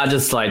 but I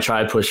just like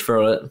try to push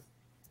through it.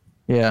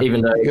 Yeah.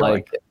 Even though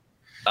like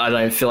I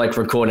don't feel like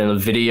recording a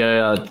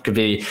video. I could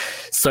be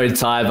so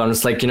tired. I'm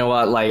just like, you know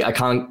what? Like I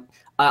can't.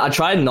 I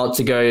try not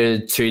to go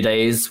 2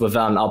 days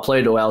without an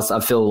upload, or else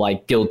I feel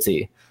like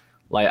guilty.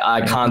 Like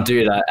I can't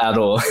do that at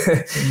all.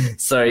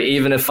 So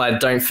even if I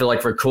don't feel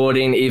like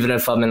recording, even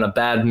if I'm in a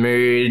bad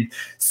mood,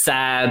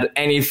 sad,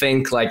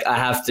 anything, like I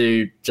have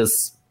to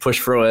just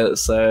push through it.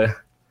 So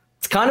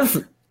it's kind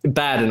of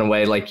bad in a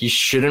way. Like you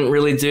shouldn't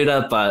really do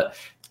that, but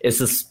it's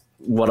just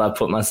what I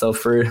put myself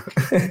through.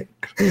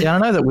 Yeah, I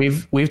know that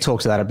we've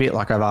talked to that a bit.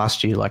 Like I've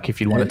asked you, like if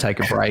you'd want to take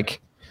a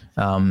break,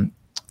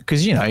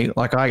 because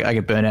like I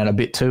get burnt out a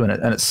bit too, and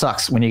it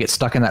sucks when you get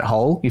stuck in that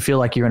hole. You feel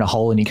like you're in a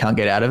hole and you can't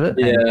get out of it.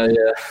 Yeah.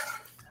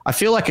 I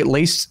feel like at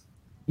least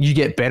you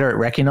get better at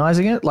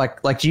recognizing it.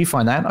 Like do you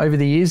find that over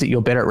the years that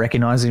you're better at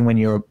recognizing when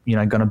you're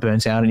going to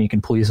burn out and you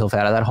can pull yourself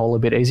out of that hole a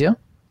bit easier?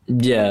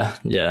 Yeah.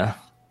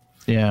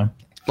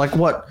 Like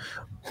what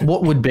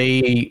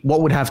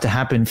would have to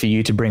happen for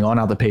you to bring on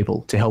other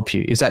people to help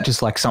you? Is that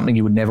just like something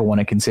you would never want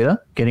to consider,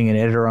 getting an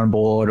editor on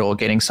board or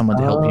getting someone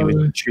to help you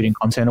with shooting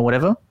content or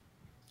whatever?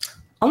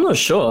 I'm not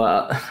sure.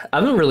 I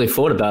haven't really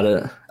thought about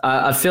it.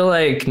 I feel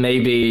like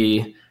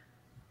maybe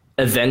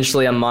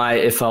eventually I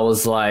might, if I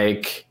was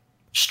like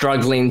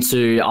struggling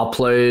to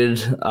upload.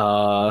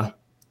 I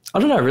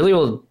don't know. It really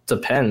all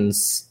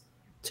depends,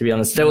 to be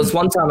honest. There was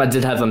one time I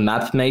did have a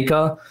map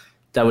maker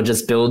that would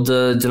just build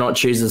the do not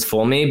chooses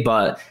for me,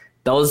 but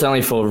that was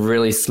only for a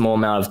really small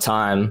amount of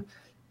time.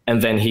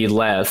 And then he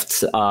left.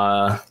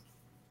 So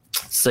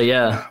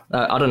yeah,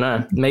 I don't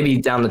know. Maybe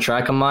down the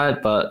track I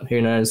might, but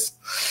who knows?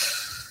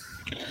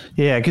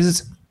 Yeah,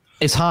 because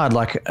it's hard.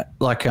 Like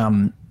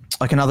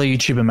another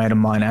YouTuber mate of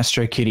mine,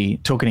 Astro Kitty,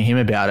 talking to him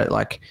about it.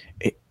 Like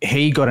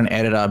he got an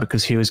editor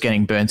because he was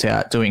getting burnt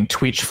out doing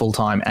Twitch full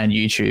time and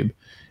YouTube,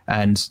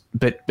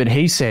 but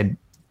he said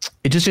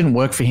it just didn't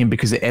work for him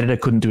because the editor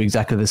couldn't do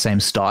exactly the same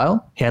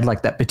style. He had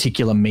like that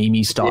particular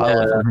meme style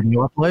of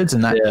video uploads,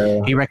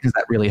 and he reckons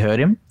that really hurt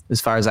him as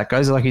far as that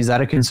goes. Like, is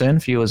that a concern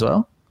for you as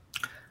well?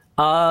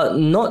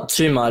 Not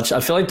too much.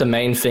 I feel like the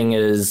main thing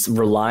is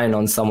relying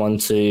on someone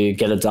to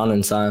get it done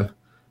in time.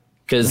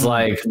 Because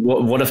like,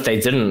 what if they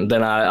didn't?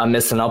 Then I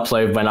miss an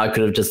upload when I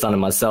could have just done it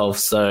myself.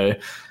 So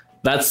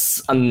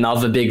that's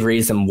another big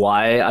reason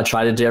why I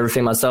try to do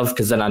everything myself,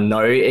 because then I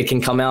know it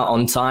can come out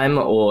on time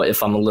or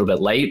if I'm a little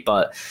bit late.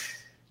 But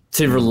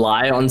to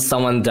rely on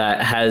someone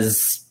that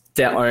has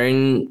their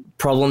own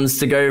problems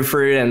to go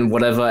through and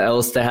whatever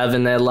else they have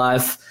in their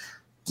life,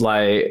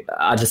 like,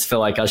 I just feel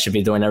like I should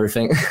be doing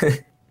everything.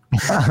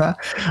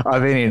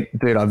 I've been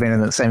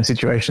in the same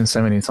situation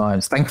so many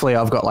times. Thankfully,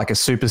 I've got like a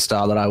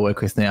superstar that I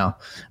work with now,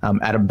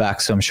 Adam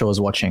Bax, who I'm sure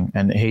is watching,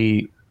 and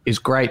he is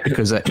great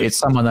because it's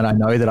someone that I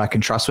know that I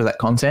can trust with that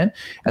content,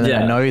 and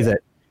then I know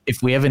that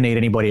if we ever need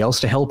anybody else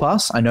to help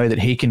us, I know that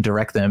he can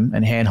direct them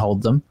and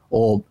handhold them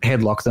or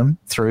headlock them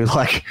through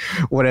like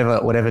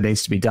whatever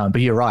needs to be done.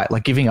 But you're right,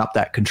 like giving up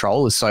that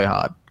control is so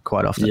hard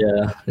quite often.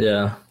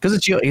 Yeah. Because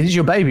it's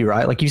your baby,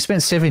 right? Like you've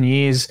spent 7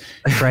 years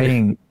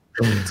creating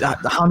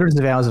hundreds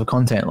of hours of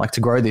content, like to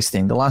grow this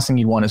thing. The last thing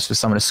you'd want is for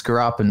someone to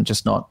screw up and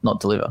just not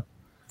deliver.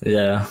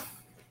 Yeah,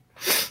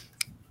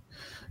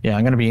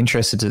 I'm going to be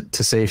interested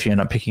to see if you end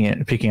up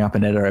picking up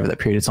an editor over that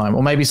period of time,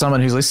 or maybe someone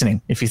who's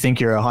listening. If you think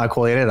you're a high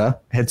quality editor,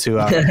 head to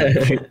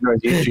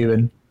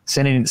YouTube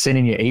Send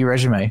in your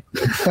e-resume.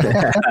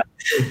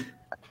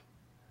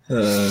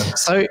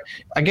 So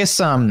I guess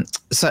so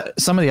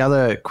some of the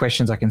other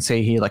questions I can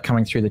see here, like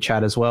coming through the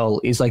chat as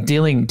well, is like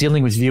dealing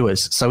with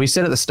viewers. So we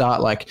said at the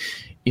start, like,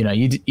 you know,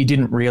 you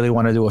didn't really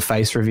want to do a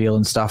face reveal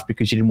and stuff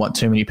because you didn't want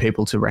too many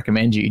people to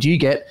recommend you. Do you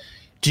get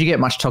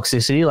much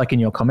toxicity, like in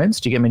your comments?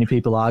 Do you get many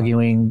people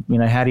arguing? You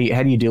know, how do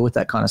you deal with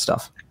that kind of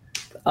stuff?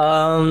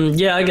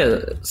 Yeah, I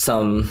get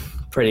some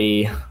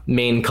pretty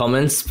mean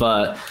comments,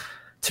 but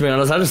to be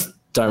honest, I just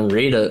don't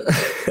read it.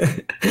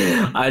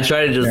 I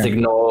try to just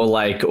ignore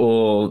like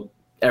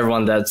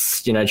everyone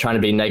that's, you know, trying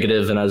to be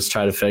negative, and I just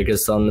try to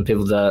focus on the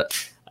people that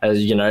are,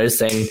 you know,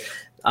 saying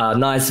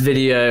nice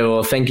video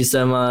or thank you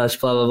so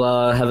much, blah blah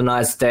blah, have a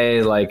nice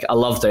day. Like, I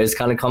love those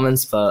kind of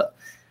comments, but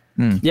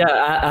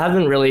yeah, I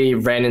haven't really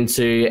ran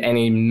into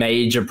any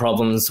major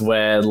problems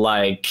where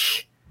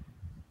like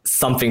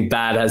something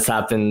bad has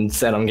happened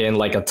and I'm getting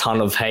like a ton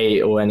of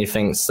hate or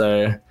anything.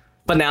 So,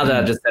 but now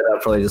that I just said that,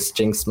 I'll probably just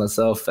jinx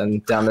myself,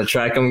 and down the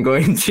track I'm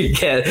going to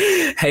get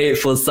hate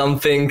for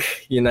something,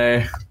 you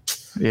know.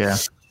 Yeah.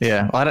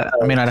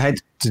 I mean, I'd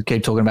hate to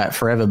keep talking about it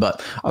forever,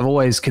 but I've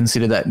always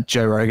considered that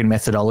Joe Rogan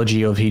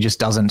methodology of he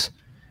doesn't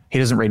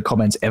read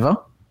comments ever,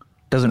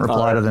 doesn't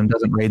reply to them,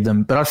 doesn't read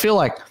them. But I feel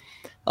like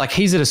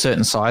he's at a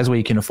certain size where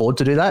you can afford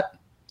to do that.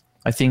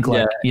 I think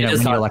like, you know,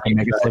 when you're like a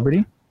mega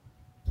celebrity.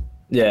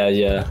 Yeah,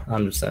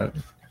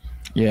 100%.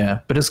 Yeah,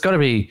 but it's got to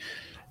be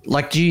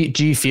like, do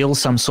you feel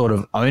some sort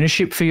of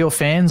ownership for your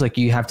fans? Like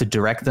you have to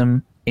direct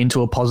them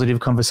into a positive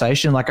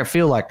conversation? Like I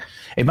feel like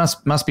it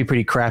must be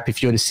pretty crap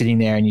if you're just sitting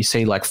there and you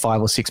see like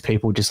 5 or 6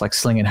 people just like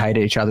slinging hate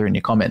at each other in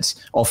your comments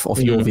off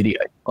your video.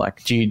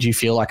 Like do you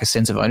feel like a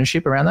sense of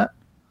ownership around that?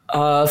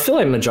 I feel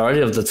like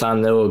majority of the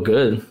time they were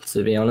good,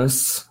 to be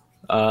honest.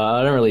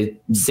 I don't really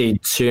see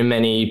too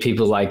many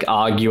people like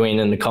arguing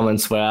in the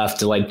comments where I have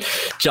to like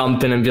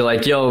jump in and be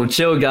like, yo,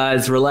 chill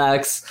guys,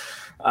 relax.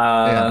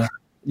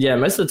 Yeah,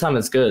 most of the time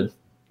it's good.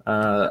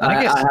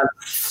 I have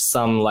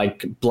some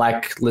like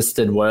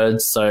blacklisted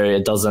words, so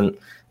it doesn't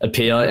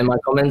appear in my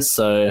comments.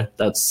 So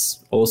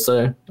that's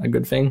also a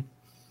good thing.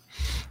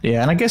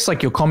 Yeah, and I guess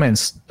like your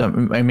comments, I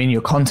mean,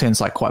 your content's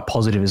like quite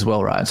positive as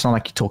well, right? It's not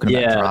like you're talking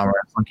about drama,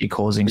 it's like you're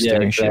causing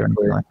steering shit or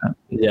anything like that.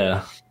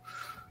 Yeah.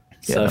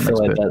 So I feel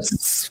like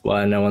that's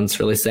why no one's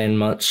really saying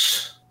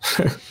much.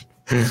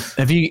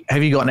 Have you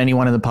gotten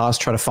anyone in the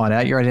past try to find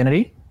out your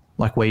identity?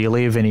 Like where you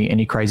live,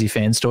 any crazy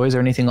fan stories or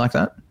anything like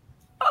that?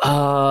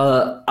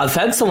 I've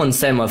had someone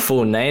say my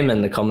full name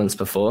in the comments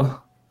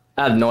before.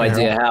 I have no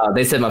idea how.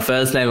 They said my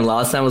first name and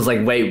last name. I was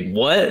like, wait,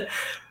 what?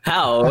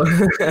 How?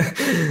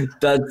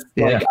 That's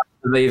like,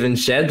 I've even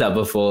shared that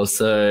before.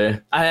 So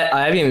I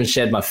haven't even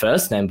shared my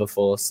first name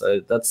before. So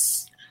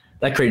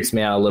that creeps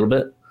me out a little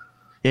bit.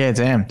 Yeah,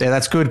 damn. Yeah,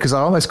 that's good because I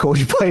almost called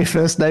you by your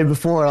first name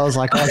before, and I was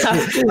like, oh,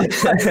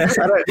 shit.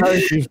 I don't know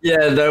if you've...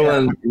 Yeah,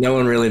 no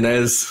one really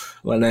knows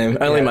my name.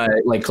 Only my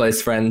like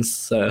close friends.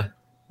 So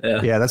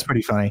yeah, that's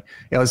pretty funny.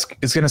 Yeah, I was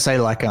going to say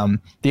like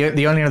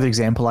the only other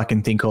example I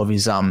can think of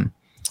is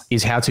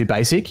How To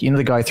Basic. You know,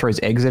 the guy who throws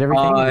eggs at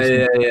everything.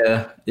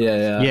 Oh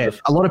yeah.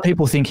 A lot of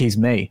people think he's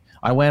me.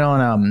 I went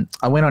on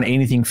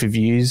Anything for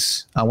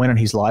Views. I went on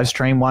his live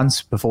stream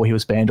once before he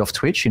was banned off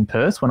Twitch in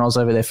Perth when I was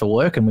over there for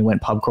work, and we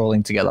went pub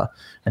crawling together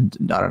and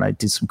I don't know,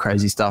 did some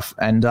crazy stuff.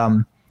 And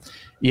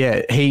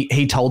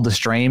he told the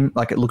stream,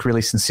 like it looked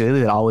really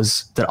sincerely, that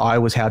I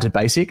was How To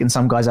Basic, and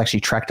some guys actually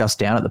tracked us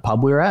down at the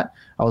pub we were at.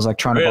 I was like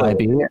trying to buy a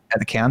beer at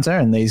the counter,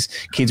 and these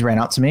kids ran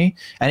up to me.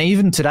 And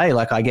even today,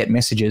 like I get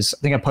messages.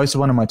 I think I posted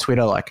one on my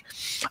Twitter, like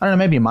I don't know,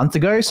 maybe a month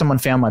ago. Someone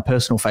found my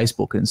personal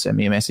Facebook and sent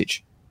me a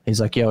message. He's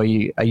like, yo, are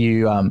you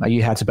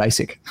How To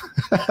Basic?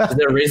 Is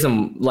there a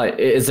reason? Like,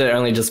 is it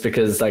only just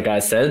because that guy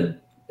said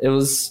it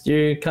was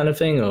you kind of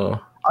thing, or?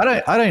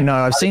 I don't know.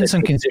 I've seen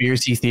some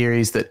conspiracy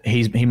theories that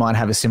he might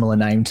have a similar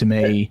name to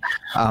me.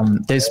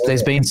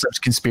 There's been some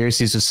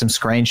conspiracies of some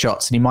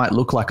screenshots, and he might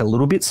look like a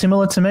little bit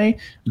similar to me.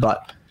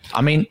 But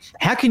I mean,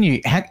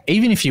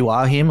 even if you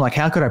are him, like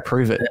how could I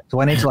prove it?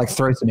 Do I need to like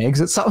throw some eggs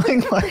at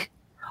something? Like,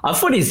 I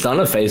thought he's done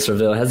a face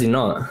reveal, has he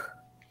not?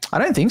 I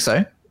don't think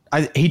so.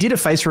 He did a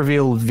face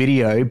reveal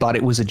video, but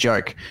it was a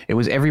joke. It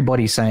was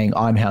everybody saying,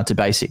 I'm How To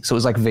Basic. So it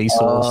was like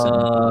Vsauce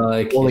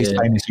and all these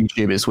famous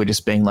YouTubers were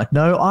just being like,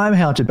 no, I'm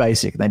How To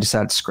Basic. And they just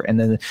started and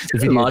then the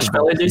video. Did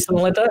Marshmallow do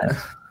something like that?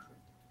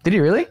 Did he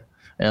really?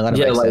 Yeah, that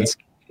makes sense.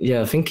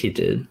 Yeah, I think he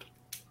did.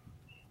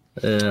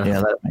 Yeah,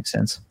 that makes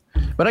sense.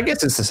 But I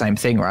guess it's the same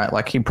thing, right?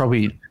 Like he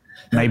probably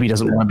maybe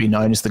doesn't want to be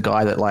known as the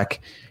guy that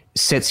like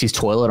sets his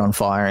toilet on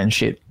fire and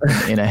shit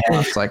in a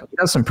house. Like he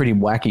does some pretty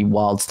wacky,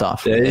 wild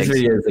stuff. Yeah, these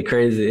videos are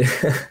crazy.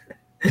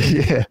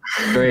 Yeah.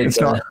 Great.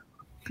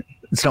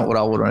 It's not what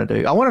I would want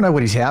to do. I want to know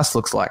what his house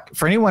looks like.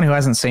 For anyone who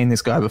hasn't seen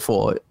this guy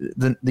before,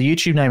 the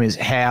YouTube name is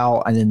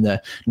How and then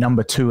the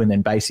number 2 and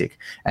then Basic.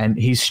 And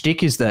his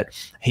shtick is that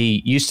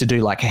he used to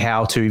do like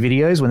how-to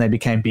videos when they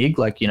became big.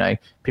 Like, you know,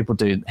 people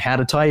do how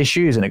to tie your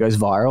shoes and it goes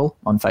viral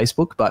on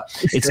Facebook. But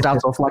it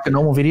starts off like a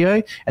normal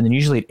video and then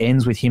usually it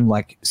ends with him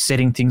like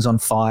setting things on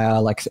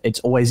fire. Like it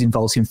always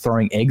involves him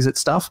throwing eggs at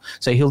stuff.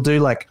 So he'll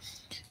do like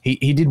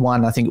he did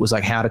one, I think it was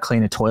like how to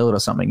clean a toilet or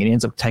something, and he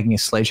ends up taking a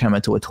sledgehammer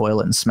to a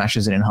toilet and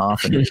smashes it in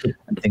half and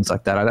things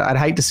like that. I'd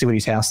hate to see what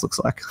his house looks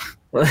like.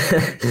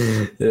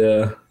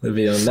 Yeah, it'd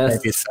be a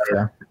mess.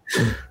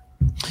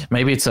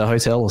 Maybe it's a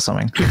hotel or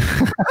something.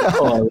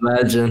 Oh,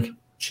 imagine.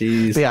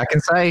 Jeez. But yeah,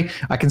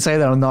 I can say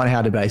that I'm not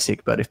how to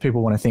basic, but if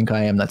people want to think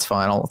I am, that's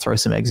fine. I'll throw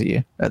some eggs at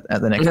you at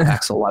the next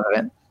Axel live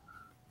event.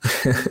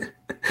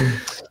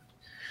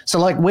 So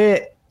like,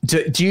 where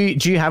do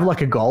you have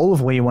like a goal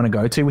of where you want to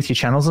go to with your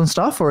channels and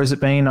stuff, or has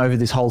it been over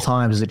this whole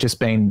time? Has it just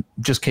been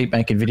just keep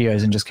making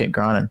videos and just keep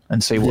grinding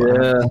and see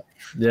what?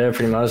 Yeah,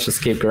 pretty much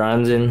just keep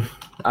grinding.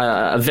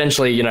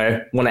 Eventually, you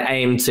know, want to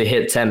aim to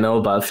hit 10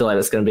 mil, but I feel like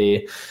it's going to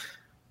be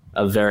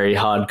a very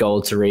hard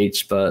goal to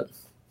reach, but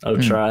I'll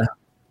try.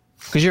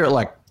 Because you're at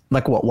like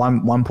what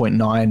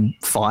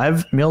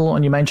 1.95 mil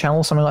on your main channel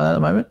or something like that at the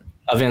moment?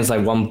 I think it's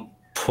like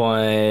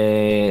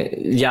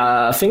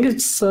I think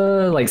it's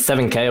like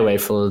 7K away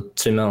for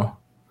 2 mil.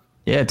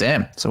 Yeah,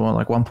 damn. So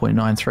like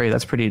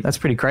 1.93. That's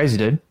pretty crazy,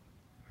 dude.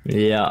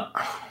 Yeah.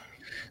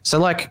 So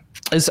like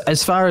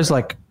as far as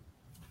like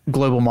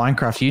global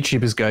Minecraft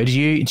YouTubers go, do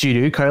you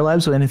do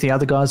collabs with any of the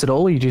other guys at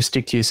all, or you just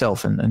stick to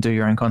yourself and do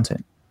your own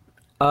content?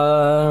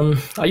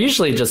 I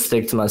usually just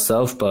stick to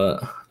myself,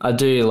 but I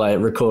do like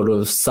record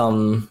with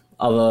some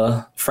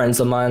other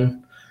friends of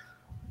mine.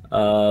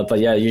 But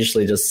yeah,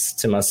 usually just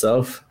to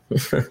myself.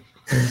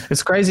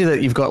 It's crazy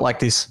that you've got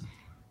this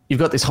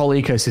whole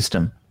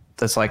ecosystem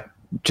that's like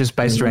just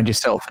based around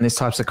yourself and this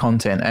types of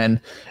content. And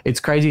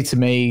it's crazy to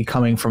me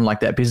coming from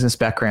like that business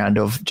background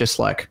of just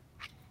like,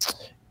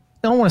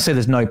 I don't want to say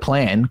there's no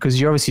plan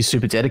because you're obviously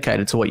super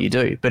dedicated to what you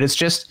do, but it's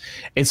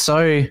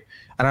so,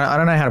 I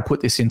don't know how to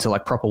put this into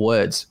like proper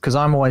words because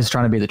I'm always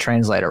trying to be the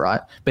translator,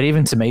 right? But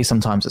even to me,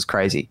 sometimes it's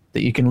crazy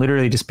that you can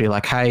literally just be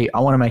like, hey, I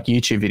want to make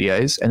YouTube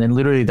videos. And then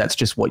literally that's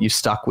just what you've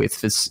stuck with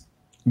for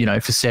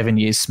 7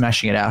 years,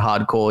 smashing it out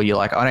hardcore. You're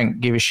like, I don't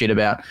give a shit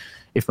about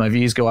if my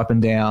views go up and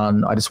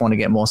down. I just want to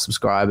get more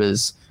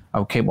subscribers. I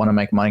want to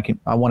make money.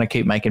 I want to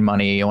keep making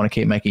money. I want to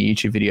keep making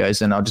YouTube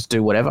videos, and I'll just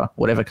do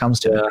whatever comes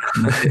to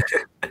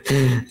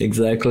it.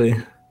 Exactly.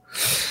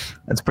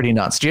 That's pretty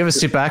nuts. Do you ever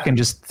sit back and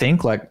just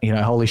think like,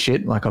 holy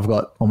shit, like I've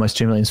got almost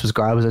 2 million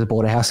subscribers. I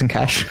bought a house in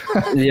cash.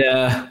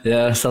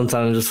 Yeah. Sometimes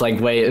I'm just like,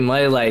 wait, am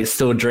I like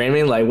still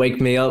dreaming? Like, wake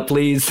me up,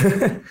 please.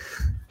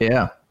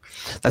 Yeah.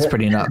 That's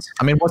pretty nuts.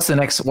 I mean, what's the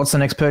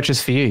next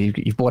purchase for you?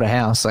 You've bought a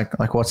house.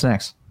 Like what's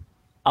next?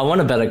 I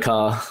want a better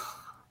car.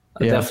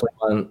 I definitely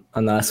want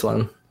a nice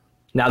one.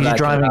 Now you're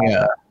driving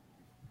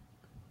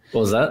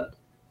what was that?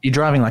 You're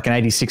driving like an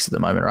 86 at the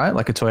moment, right?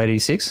 Like a Toyota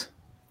 86?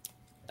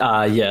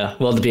 Yeah.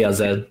 Well, the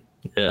BRZ.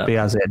 Yeah.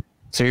 BRZ.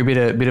 So you're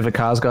a bit of a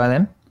cars guy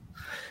then?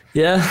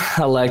 Yeah,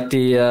 I like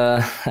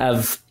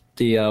have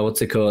the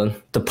what's it called?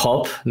 The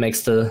pop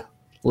makes the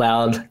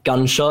loud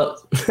gunshot.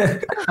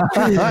 You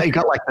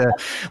got the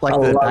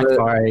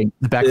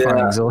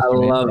backfiring exhaust. I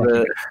love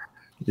it.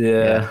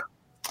 Yeah.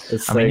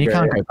 I mean, you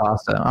can't go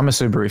past it. I'm a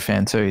Subaru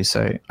fan too,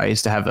 so I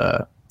used to have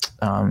a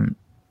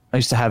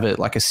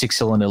like a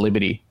 6-cylinder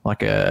Liberty,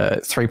 like a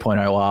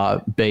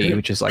 3.0 RB,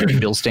 which is like the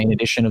Bilstein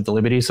edition of the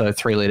Liberty. So a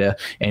 3-liter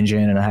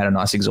engine, and I had a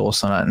nice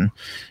exhaust on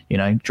it,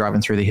 and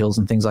driving through the hills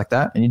and things like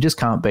that. And you just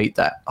can't beat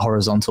that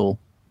horizontal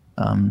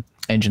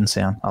engine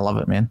sound. I love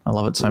it, man. I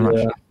love it so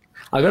much.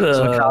 I got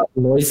a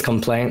noise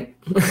complaint.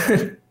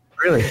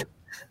 Really?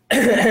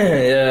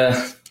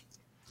 Yeah.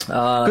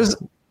 Because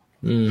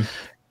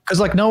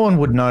like no one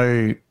would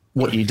know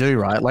what you do,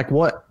 right? Like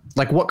what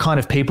kind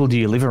of people do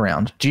you live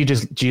around? Do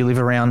you live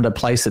around a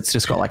place that's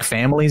just got like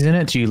families in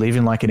it? Do you live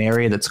in like an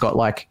area that's got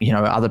like,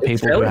 other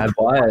people who have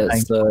quiet,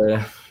 so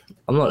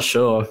I'm not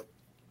sure.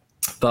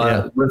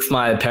 But with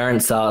my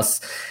parents' house,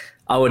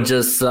 I would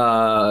just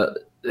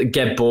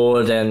get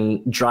bored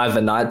and drive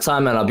at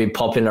nighttime, and I'll be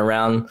popping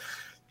around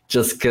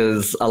just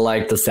because I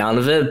like the sound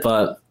of it.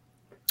 But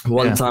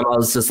one time I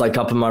was just like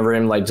up in my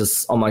room, like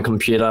just on my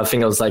computer. I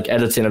think I was like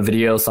editing a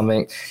video or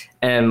something.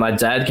 And my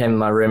dad came in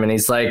my room and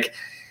he's like,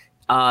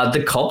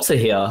 the cops are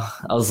here.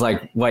 I was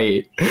like,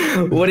 wait,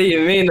 what do you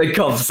mean the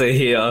cops are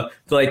here?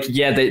 Like,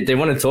 yeah, they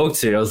want to talk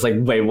to you. I was like,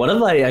 wait, what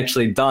have I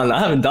actually done? I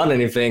haven't done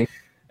anything.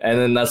 And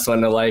then that's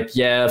when they're like,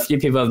 yeah, a few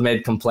people have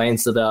made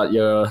complaints about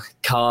your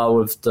car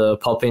with the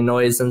popping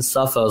noise and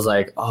stuff. I was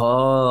like,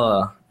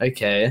 oh,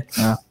 okay.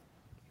 Yeah.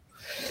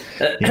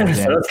 So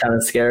that's kind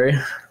of scary.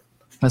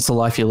 That's the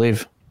life you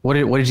live. What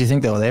did you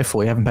think they were there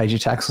for? You haven't paid your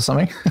tax or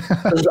something?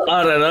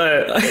 I don't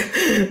know. I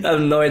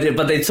have no idea.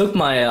 But they took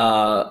my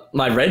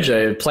my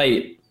rego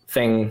plate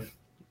thing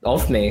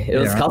off me. It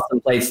was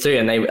custom plates too,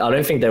 and I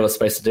don't think they were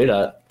supposed to do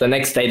that. The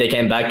next day they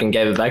came back and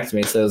gave it back to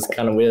me, so it was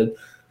kind of weird.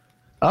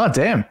 Oh,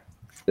 damn.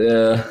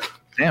 Yeah.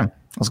 Damn.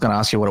 I was going to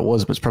ask you what it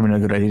was, but it's probably not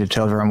a good idea to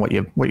tell everyone what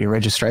your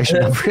registration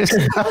number is.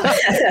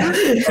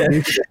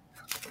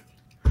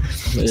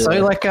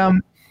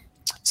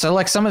 So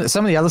like some of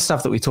the other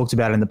stuff that we talked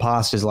about in the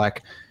past is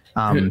like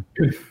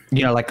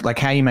like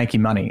how you make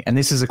your money. And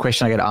this is a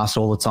question I get asked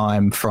all the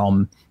time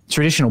from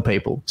traditional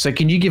people. So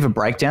can you give a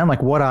breakdown?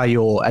 Like what are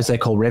your, as they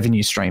call,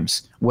 revenue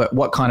streams?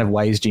 What kind of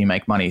ways do you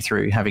make money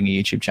through having a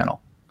YouTube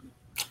channel?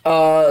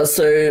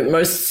 So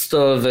most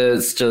of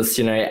it's just,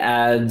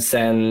 ads,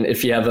 and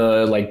if you have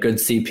a good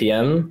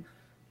CPM,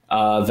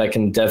 that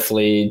can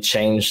definitely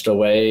change the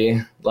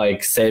way,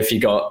 like say if you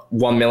got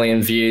 1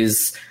 million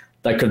views,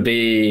 that could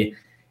be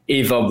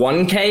either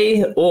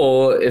 1K,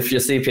 or if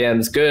your CPM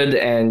is good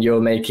and you're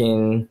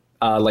making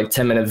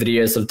 10-minute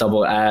videos of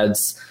double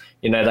ads,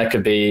 that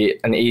could be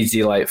an easy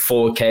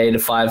 4K to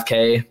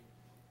 5K,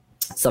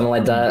 something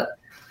like that.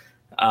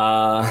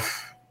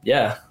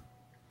 Yeah.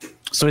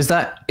 So is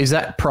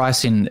that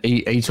price in, are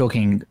you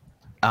talking,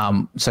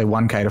 say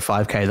 1K to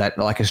 5K, that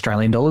like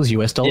Australian dollars,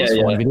 US dollars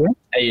for one video?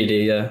 AUD,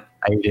 yeah.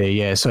 AUD,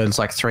 yeah. So it's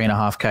like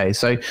 3.5K.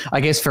 So I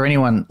guess for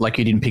anyone like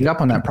you didn't pick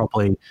up on that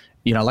properly,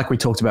 like we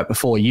talked about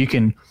before, you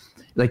can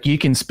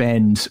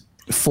spend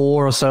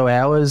 4 or so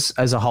hours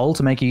as a whole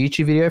to make a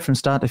YouTube video from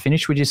start to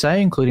finish, would you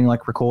say, including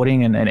like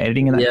recording and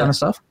editing and that kind of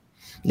stuff?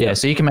 Yeah.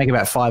 So you can make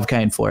about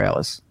 5K in 4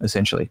 hours,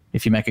 essentially,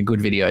 if you make a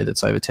good video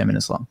that's over 10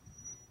 minutes long.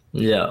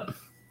 Yeah.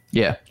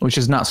 Yeah, which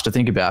is nuts to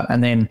think about.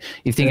 And then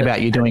you think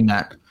about you doing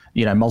that,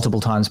 multiple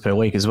times per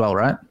week as well,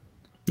 right?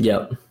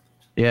 Yep.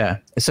 Yeah.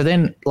 So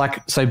then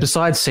so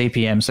besides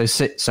CPM,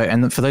 so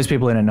and for those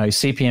people who don't know,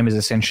 CPM is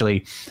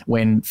essentially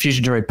when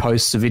Fusion Droid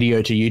posts a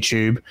video to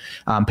YouTube,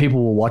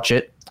 people will watch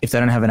it. If they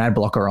don't have an ad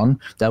blocker on,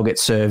 they'll get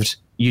served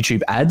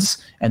YouTube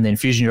ads, and then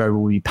Fusion Droid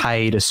will be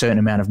paid a certain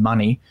amount of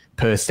money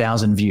per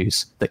 1,000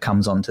 views that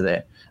comes onto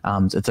there.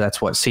 So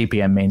that's what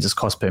CPM means, is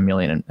cost per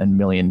million, and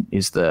million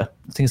is I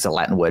think it's the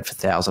Latin word for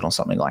 1,000 or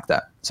something like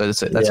that. So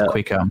that's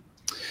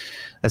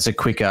a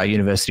quick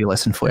university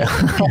lesson for you.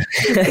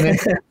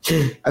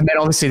 and then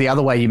obviously the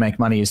other way you make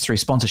money is through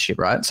sponsorship,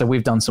 right? So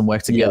we've done some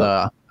work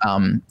together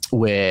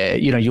where,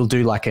 you'll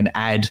do like an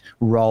ad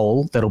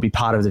roll that'll be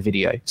part of the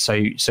video.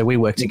 So we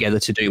work together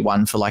to do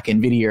one for like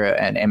NVIDIA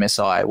and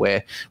MSI,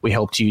 where we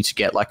helped you to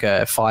get like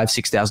a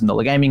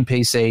 $5,000-$6,000 gaming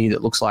PC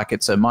that looks like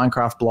it's a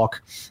Minecraft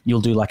block.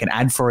 You'll do like an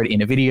ad for it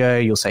in a video.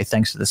 You'll say,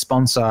 thanks to the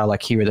sponsor,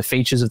 like here are the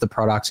features of the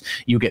product.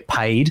 You'll get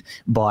paid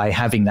by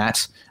having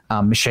that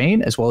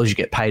machine, as well as you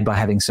get paid by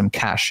having some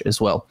cash as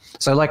well.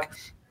 So like,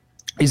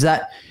 is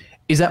that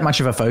much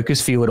of a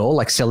focus for you at all,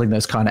 like selling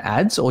those kind of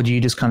ads, or do you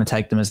just kind of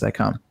take them as they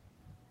come?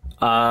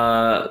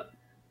 Yeah,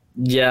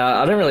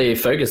 I don't really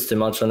focus too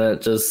much on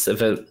it. Just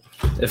if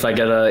I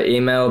get an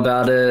email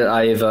about it,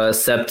 I either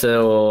accept it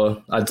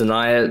or I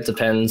deny it.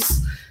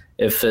 Depends.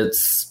 If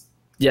it's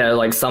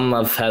some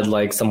I've had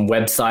like some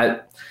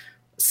website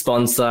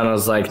sponsor, and I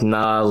was like,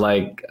 nah,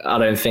 like I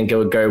don't think it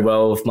would go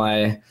well with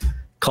my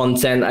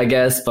content, I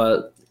guess.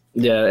 But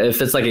yeah, if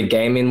it's like a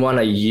gaming one,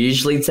 I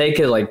usually take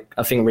it. Like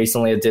I think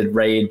recently I did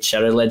Raid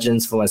Shadow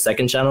Legends for my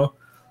second channel.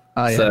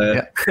 Oh, yeah,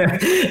 so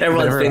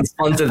everyone's been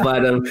sponsored by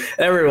them.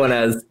 Everyone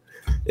has.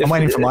 I'm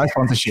waiting for my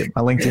sponsorship,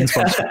 my LinkedIn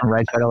sponsorship from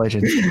Raid Shadow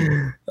Legends.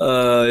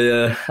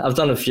 Yeah, I've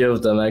done a few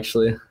of them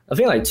actually. I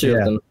think like 2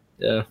 of them.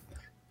 Yeah.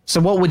 So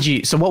what would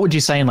you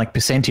say in like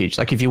percentage?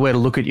 Like if you were to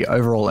look at your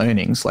overall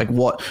earnings, like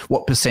what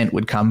percent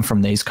would come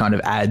from these kind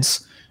of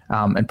ads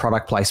and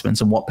product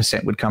placements, and what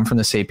percent would come from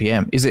the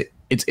CPM? Is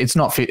it's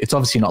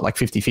obviously not like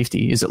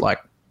 50-50. Is it like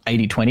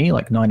 80-20,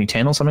 like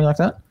 90-10 or something like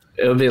that?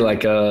 It would be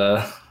like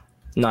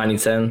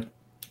 90-10.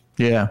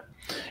 Yeah,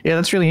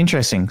 that's really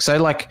interesting. So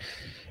like,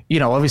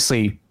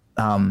 obviously,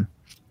 I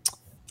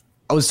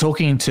was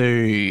talking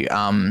to,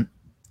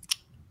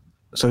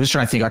 so I'm just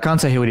trying to think. I can't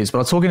say who it is, but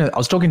I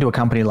was talking to a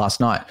company last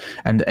night,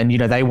 and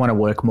they want to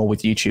work more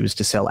with YouTubers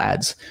to sell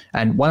ads.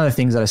 And one of the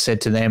things that I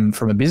said to them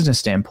from a business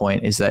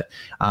standpoint is that,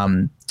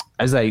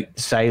 as they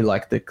say,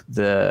 like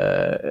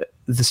the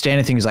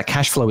standard thing is like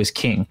cash flow is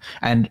king.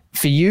 And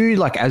for you,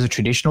 like as a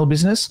traditional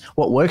business,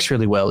 what works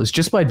really well is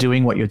just by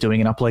doing what you're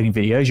doing and uploading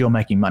videos, you're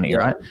making money,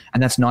 right?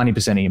 And that's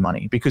 90% of your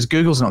money, because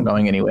Google's not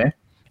going anywhere.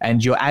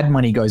 And your ad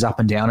money goes up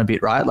and down a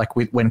bit, right? Like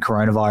when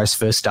coronavirus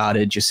first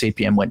started, your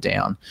CPM went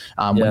down.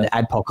 When the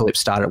adpocalypse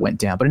started, it went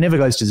down, but it never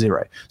goes to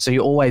zero. So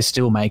you're always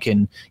still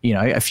making,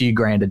 a few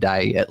grand a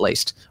day at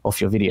least off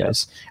your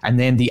videos. And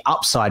then the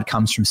upside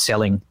comes from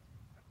selling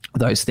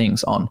those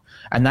things on.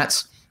 And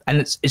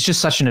it's just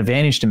such an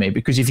advantage to me,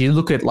 because if you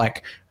look at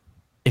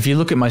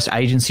most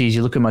agencies,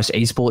 you look at most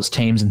esports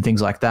teams and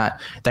things like that,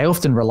 they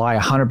often rely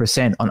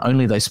 100% on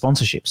only those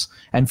sponsorships.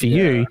 And for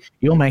you,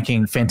 you're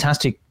making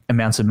fantastic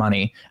amounts of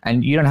money,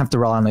 and you don't have to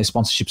rely on those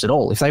sponsorships at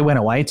all. If they went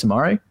away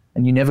tomorrow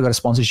and you never got a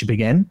sponsorship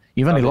again,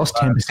 you've only lost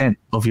 10%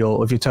 of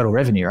your total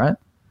revenue, right?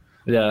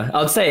 Yeah,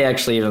 I'd say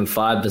actually even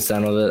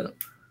 5% of it.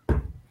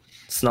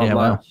 It's not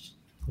much.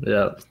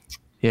 Wow.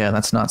 Yeah,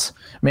 that's nuts,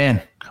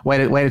 man. Way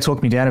to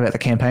talk me down about the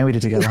campaign we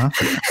did together, huh?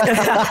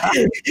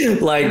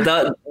 Like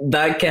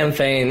that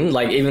campaign,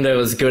 like even though it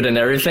was good and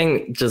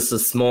everything, just a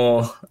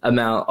small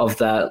amount of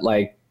that,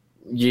 like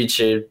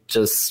YouTube,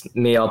 just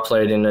me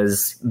uploading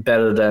is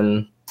better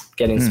than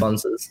getting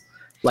sponsors.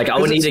 Like I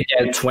would need to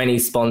get 20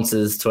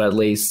 sponsors to at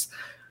least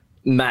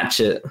match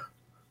it,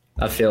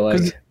 I feel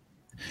like.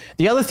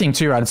 The other thing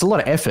too, right? It's a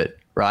lot of effort,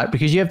 right?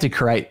 Because you have to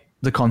create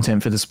the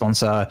content for the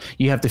sponsor.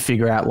 You have to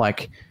figure out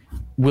like,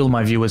 will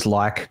my viewers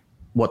like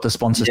what the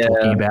sponsor's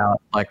talking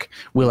about? Like,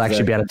 will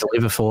actually be able to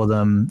deliver for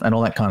them and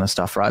all that kind of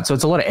stuff, right? So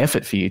it's a lot of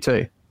effort for you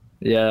too.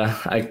 Yeah,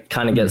 I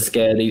kind of get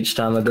scared each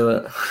time I do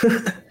it.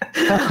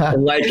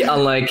 I'm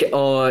like,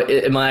 oh,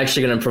 am I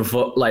actually going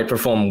to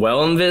perform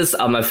well on this?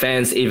 Are my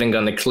fans even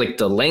going to click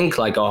the link?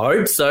 Like, I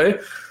hope so.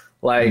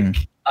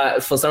 Like,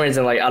 for some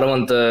reason, like, I don't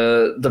want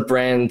the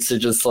brand to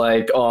just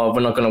like, oh,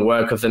 we're not going to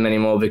work with him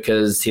anymore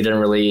because he didn't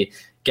really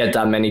get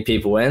that many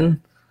people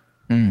in,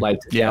 like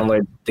to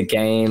download the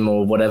game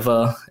or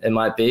whatever it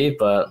might be.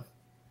 But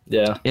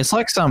yeah, it's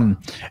like some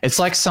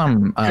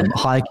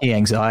high key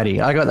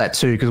anxiety. I got that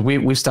too because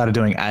we've started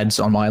doing ads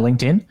on my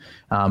LinkedIn.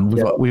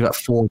 We've got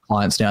 4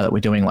 clients now that we're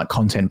doing like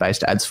content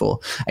based ads for,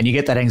 and you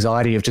get that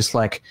anxiety of just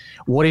like,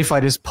 what if I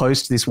just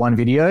post this one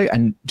video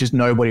and just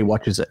nobody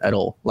watches it at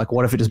all? Like,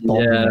 what if it just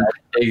bombs? Yeah,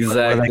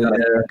 exactly.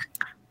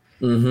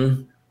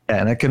 Yeah,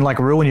 and it can like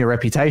ruin your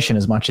reputation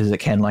as much as it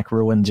can like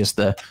ruin just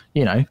the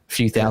few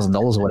 $1,000s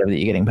or whatever that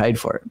you're getting paid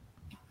for it.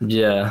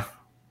 Yeah,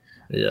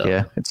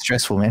 it's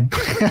stressful, man.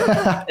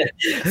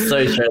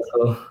 So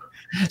stressful.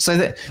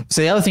 So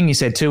the other thing you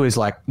said too is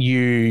like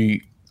you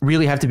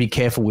really have to be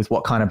careful with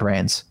what kind of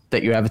brands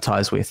that you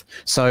advertise with.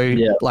 So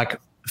like,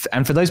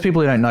 and for those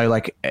people who don't know,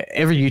 like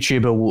every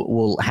YouTuber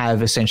will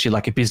have essentially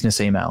like a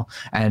business email,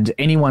 and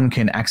anyone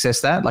can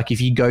access that. Like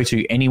if you go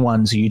to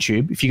anyone's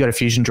YouTube, if you go to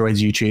Fusion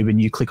Droid's YouTube and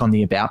you click on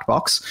the about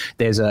box,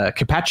 there's a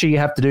CAPTCHA you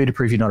have to do to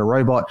prove you're not a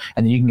robot,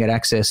 and then you can get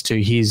access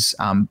to his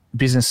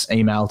business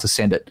email to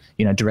send it,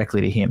 directly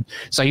to him.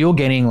 So you're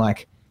getting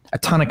like a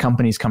ton of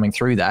companies coming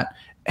through that.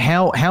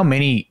 How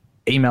many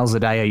emails a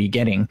day are you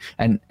getting,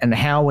 and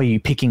how are you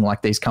picking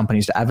like these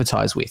companies to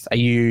advertise with? Are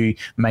you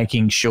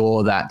making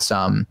sure that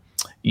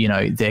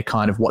they're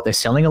kind of what they're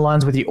selling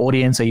aligns with your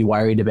audience? Are you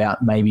worried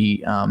about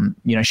maybe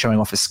showing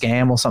off a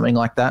scam or something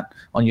like that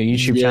on your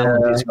YouTube channel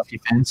and pissing off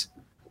your fans?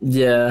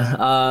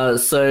 Yeah.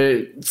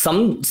 So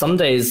some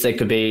days there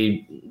could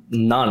be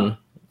none.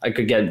 I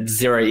could get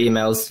 0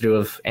 emails to do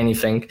with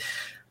anything.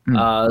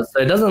 So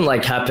it doesn't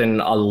like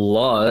happen a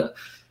lot.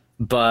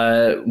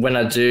 But when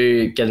I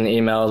do get an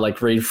email,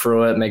 like read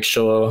through it, make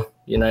sure,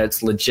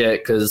 it's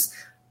legit. Because,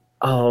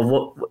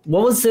 what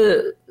was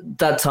it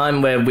that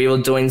time where we were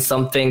doing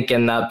something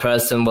and that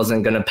person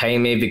wasn't going to pay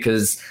me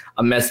because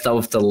I messed up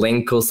with the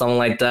link or something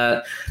like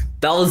that?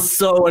 That was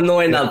so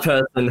annoying, that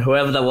person,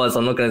 whoever that was.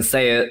 I'm not going to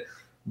say it.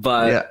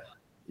 But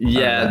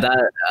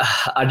that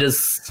I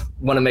just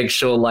want to make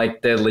sure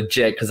like they're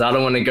legit, because I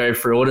don't want to go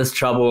through all this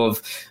trouble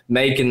of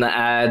making the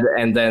ad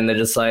and then they're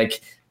just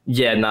like,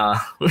 yeah, nah.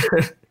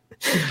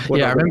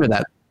 Yeah, I remember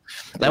that.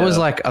 That was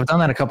like, I've done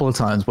that a couple of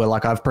times where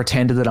like I've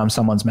pretended that I'm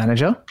someone's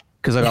manager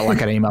because I got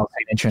like an email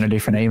signature in a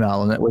different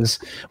email, and it was,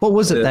 what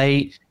was it?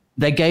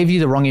 They gave you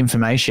the wrong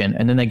information,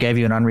 and then they gave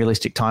you an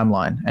unrealistic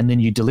timeline, and then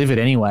you delivered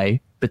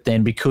anyway. But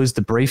then because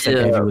the brief they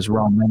gave you was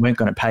wrong, they weren't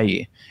going to pay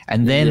you.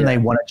 And then they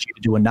wanted you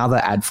to do another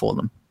ad for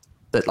them,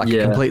 that like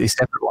a completely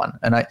separate one.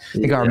 And I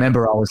think I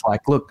remember I was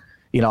like, look,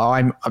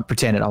 I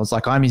pretended. I was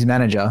like, I'm his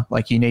manager.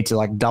 Like you need to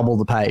like double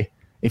the pay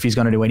if he's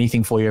going to do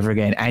anything for you ever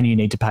again, and you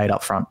need to pay it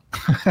up front.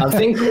 I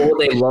think all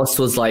they lost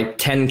was like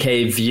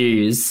 10K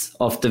views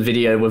of the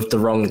video with the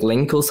wrong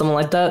link or something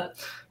like that.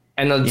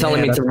 And they're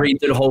telling me to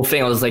redo the whole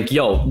thing. I was like,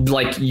 yo,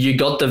 like you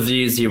got the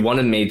views you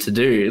wanted me to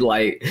do.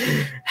 Like,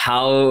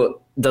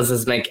 how does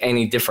this make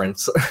any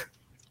difference?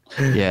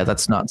 Yeah,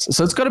 that's nuts.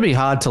 So it's got to be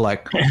hard to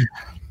like...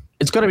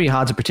 It's got to be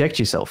hard to protect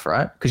yourself,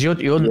 right? Because you're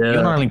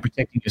not only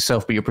protecting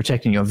yourself, but you're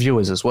protecting your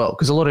viewers as well.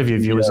 Because a lot of your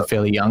viewers are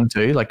fairly young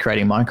too, like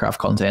creating Minecraft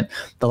content.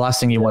 The last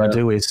thing you want to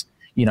do is,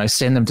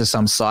 send them to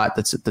some site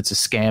that's a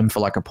scam for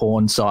like a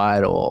porn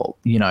site, or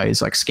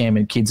is like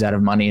scamming kids out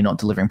of money and not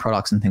delivering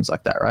products and things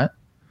like that, right?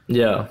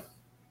 Yeah.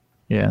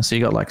 Yeah. So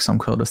you got like some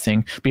kind of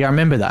thing. But yeah, I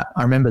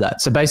remember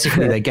that. So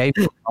basically, they gave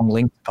you a wrong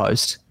link to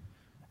post,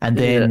 and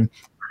then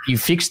you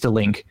fixed the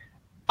link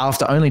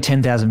after only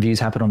 10,000 views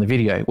happen on the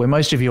video, where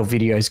most of your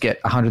videos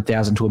get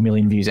 100,000 to 1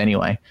 million views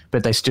anyway,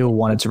 but they still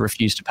wanted to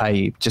refuse to pay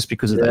you just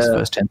because of those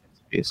first 10,000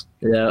 views.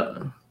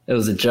 Yeah, it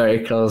was a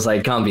joke. I was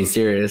like, can't be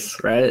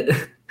serious, right?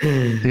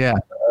 Yeah.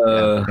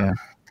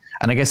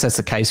 And I guess that's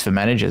the case for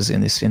managers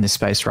in this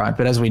space, right?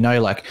 But as we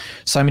know, like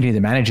so many of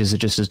the managers are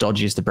just as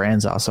dodgy as the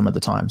brands are some of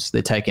the times.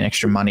 They're taking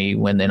extra money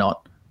when they're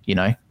not,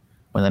 when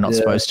they're not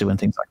supposed to, and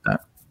things like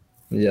that.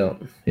 Yeah.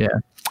 Yeah.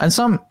 And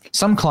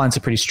some clients are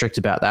pretty strict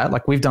about that.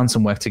 Like we've done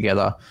some work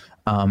together,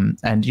 and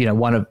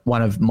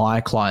one of my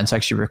clients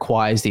actually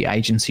requires the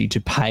agency to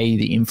pay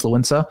the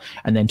influencer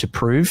and then to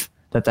prove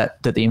that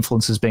the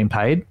influencer's been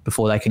paid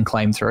before they can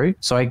claim through.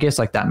 So I guess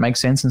like that makes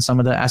sense in some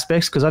of the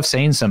aspects, because I've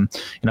seen some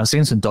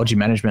dodgy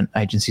management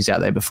agencies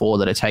out there before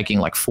that are taking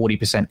like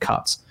 40%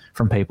 cuts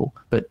from people,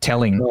 but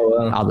telling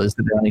others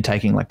that they're only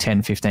taking like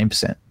 10,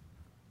 15%.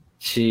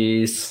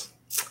 Jeez.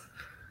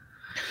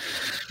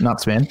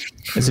 Nuts, man.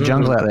 There's a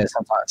jungle out there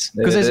sometimes,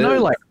 because there's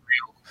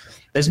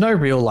no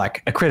real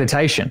like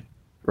accreditation.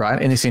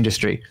 right, in this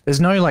industry. There's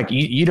no like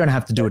you don't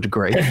have to do a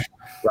degree,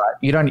 right?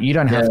 You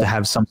don't have to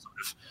have some sort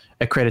of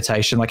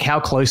accreditation. Like how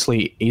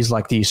closely is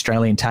like the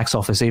Australian tax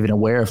office even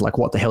aware of like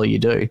what the hell you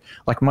do?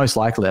 Like most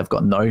likely they've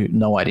got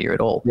no idea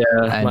at all. Yeah,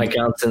 and my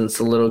accountant's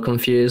a little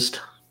confused.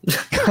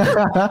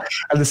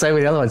 And the same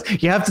with the other ones.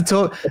 You have to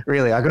talk.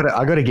 Really, I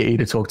got to get you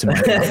to talk to me.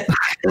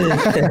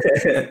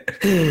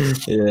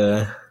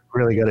 Yeah.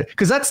 Really got it,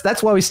 because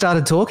that's why we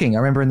started talking. I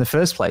remember in the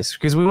first place,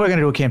 because we were going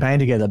to do a campaign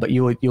together, but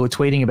you were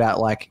tweeting about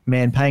like,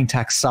 man, paying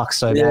tax sucks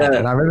so bad.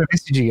 And I remember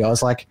messaging you. I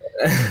was like,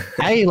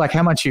 A, like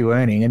how much are you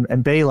earning,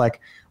 and B, like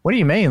what do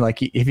you mean?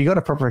 Like if you got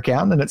a proper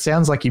accountant, then it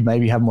sounds like you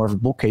maybe have more of a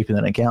bookkeeper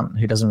than an accountant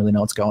who doesn't really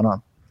know what's going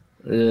on.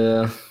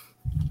 Yeah.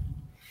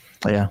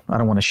 Yeah, I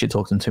don't want to shit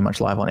talk them too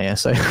much live on air.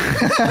 So,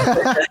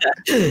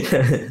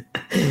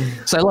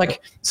 so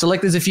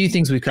there's a few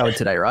things we've covered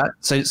today, right?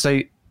 So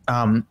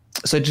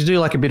to do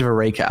like a bit of a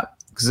recap,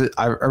 because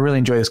I really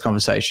enjoy this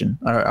conversation.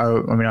 I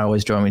mean, I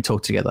always enjoy when we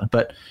talk together,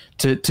 but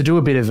to do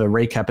a bit of a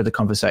recap of the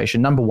conversation,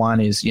 number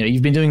one is,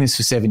 you've been doing this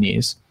for 7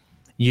 years.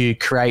 You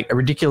create a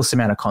ridiculous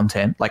amount of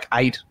content, like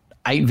eight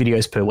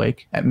videos per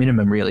week at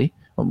minimum, really.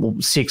 Well,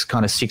 six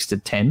to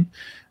 10.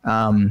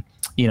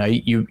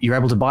 You're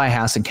able to buy a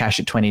house and cash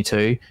at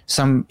 22.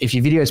 If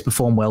your videos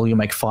perform well, you'll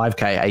make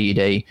 5K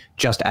AUD,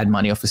 just ad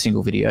money off a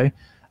single video.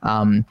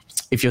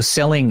 If you're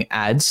selling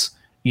ads,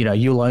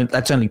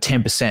 that's only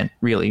 10%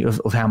 really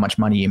of how much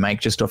money you make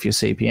just off your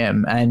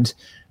CPM. And,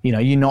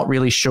 you're not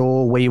really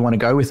sure where you want to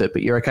go with it,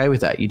 but you're okay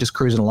with that. You're just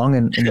cruising along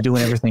and you're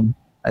doing everything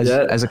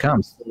as it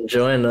comes.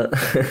 Enjoying it.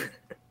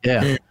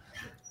 Yeah.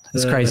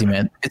 It's crazy,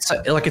 man.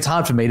 It's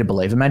hard for me to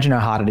believe. Imagine how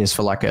hard it is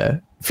for like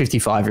a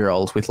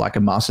 55-year-old with like a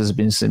master's of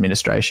business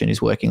administration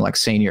who's working like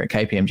senior at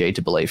KPMG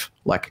to believe.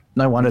 Like,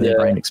 no wonder their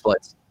brain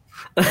explodes.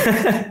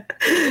 Yeah.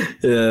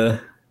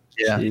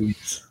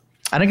 Jeez.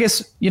 And I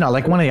guess,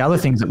 like one of the other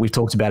things that we've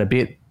talked about a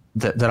bit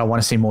that I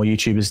want to see more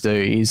YouTubers do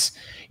is,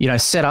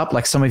 set up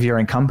like some of your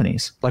own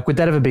companies. Like, would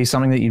that ever be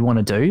something that you'd want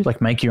to do?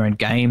 Like make your own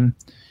game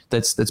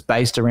that's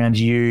based around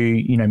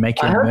you,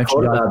 make your own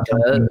merchandise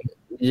company?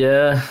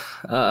 Yeah,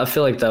 I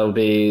feel like that would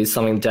be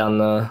something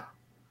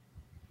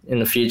in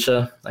the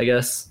future, I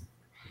guess.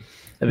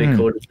 It'd be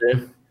cool to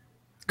do.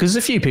 Because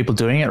there's a few people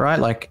doing it, right?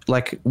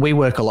 Like we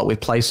work a lot with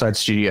Playside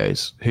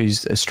Studios,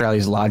 who's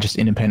Australia's largest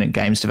independent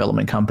games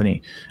development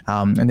company,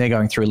 and they're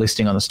going through a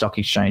listing on the stock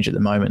exchange at the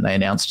moment. They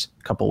announced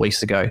a couple of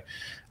weeks ago,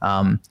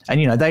 and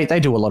they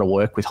do a lot of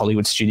work with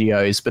Hollywood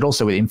studios, but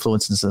also with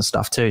influencers and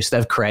stuff too. So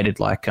they've created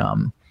like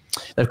an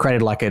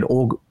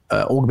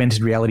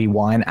augmented reality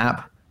wine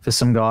app for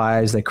some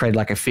guys. They created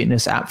like a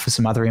fitness app for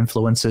some other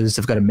influencers.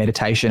 They've got a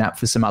meditation app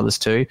for some others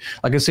too.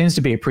 Like, it seems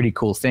to be a pretty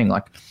cool thing.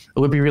 Like, it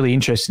would be really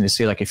interesting to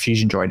see like a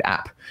Fusion Droid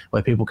app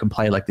where people can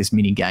play like this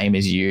mini game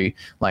as you,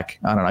 like,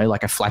 I don't know,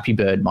 like a Flappy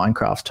Bird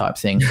Minecraft type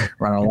thing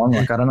running along.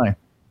 Like, I don't know.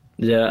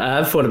 Yeah, I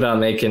have thought about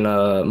making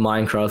a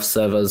Minecraft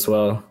server as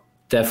well.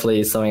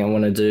 Definitely something I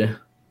want to do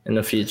in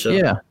the future.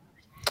 Yeah.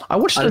 I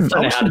watched the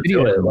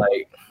video.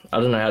 I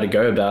don't know how to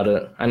go about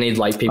it. I need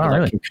like people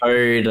that can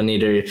code. I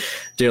need to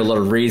do a lot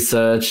of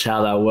research,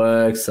 how that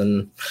works.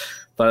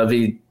 But it'd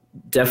be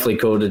definitely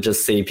cool to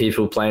just see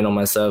people playing on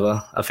my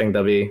server. I think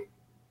that'd be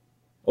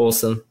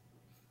awesome.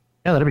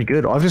 Yeah, that'd be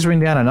good. I've just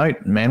written down a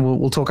note, man.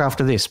 We'll talk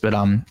after this, but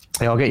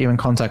I'll get you in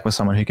contact with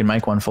someone who can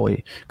make one for you.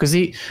 Because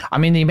the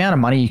amount of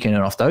money you can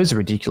earn off those are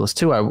ridiculous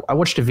too. I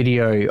watched a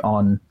video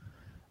on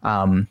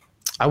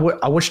I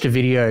watched a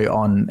video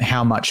on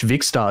how much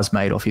Vicstar's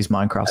made off his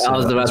Minecraft server. I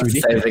was about to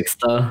say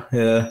Vicstar.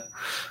 Yeah.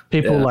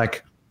 People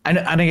like, and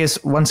I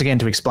guess once again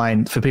to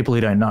explain for people who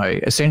don't know,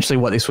 essentially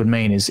what this would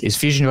mean is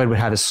Fusion Droid would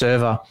have a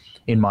server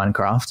in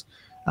Minecraft,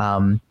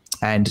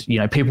 and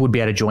people would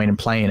be able to join and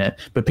play in it,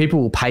 but people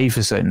will pay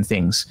for certain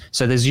things.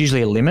 So there's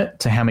usually a limit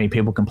to how many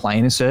people can play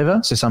in a server.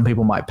 So some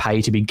people might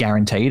pay to be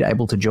guaranteed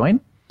able to join.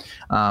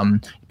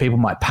 People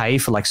might pay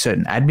for like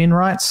certain admin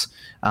rights,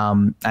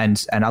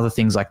 and other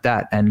things like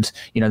that. And,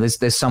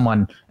 there's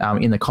someone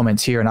in the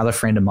comments here, another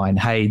friend of mine,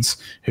 Hades,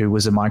 who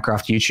was a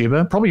Minecraft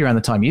YouTuber, probably around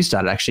the time you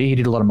started, actually. He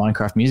did a lot of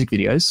Minecraft music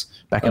videos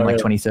back in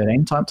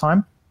 2013 type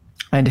time.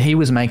 And he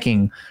was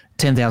making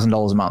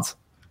 $10,000 a month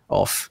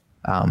off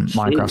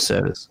Minecraft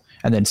servers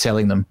and then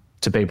selling them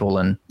to people.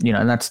 And,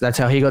 and that's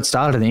how he got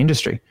started in the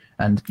industry.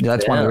 And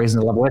that's one of the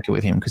reasons I love working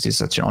with him, because he's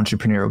such an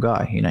entrepreneurial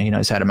guy. He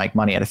knows how to make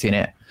money out of thin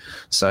air.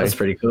 So that's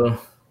pretty cool.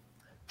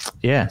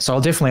 Yeah, so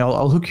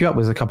I'll hook you up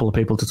with a couple of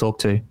people to talk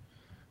to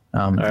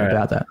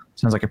about that.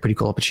 Sounds like a pretty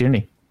cool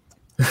opportunity.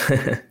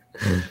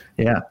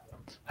 Yeah,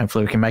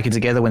 hopefully we can make it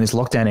together when this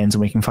lockdown ends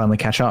and we can finally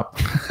catch up.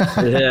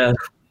 Yeah,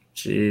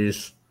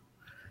 jeez,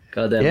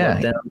 goddamn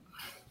lockdown.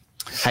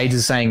 Hayes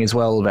is saying as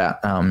well about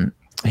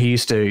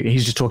he's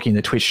just talking in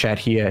the Twitch chat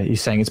here.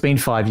 He's saying it's been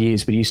 5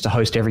 years, but he used to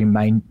host every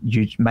major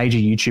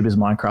YouTuber's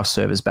Minecraft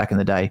servers back in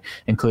the day,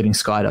 including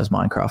Sky does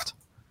Minecraft.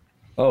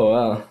 Oh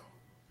wow.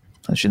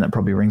 I assume that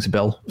probably rings a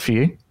bell for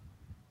you.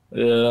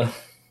 Yeah.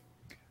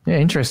 Yeah,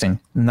 interesting.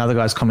 Another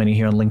guy's commenting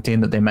here on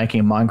LinkedIn that they're making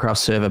a Minecraft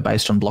server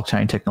based on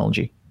blockchain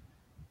technology.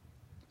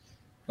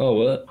 Oh,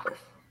 what?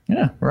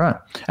 Yeah, right.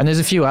 And there's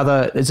a few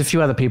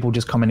other people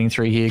just commenting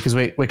through here because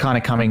we're kind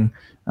of coming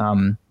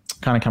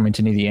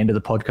to near the end of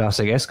the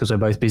podcast, I guess, because we're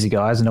both busy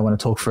guys and don't want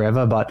to talk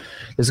forever. But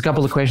there's a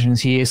couple of questions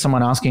here.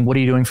 Someone asking, "What are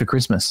you doing for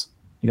Christmas?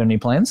 You got any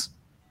plans?"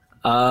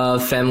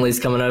 Family's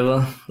coming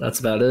over. That's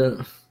about it.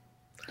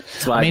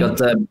 That's why I got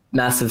the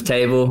massive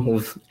table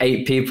with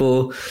 8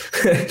 people,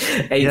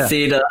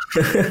 8-seater.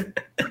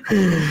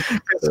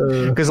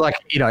 Because, like,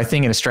 you know, I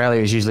think in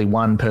Australia is usually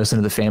one person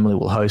of the family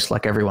will host,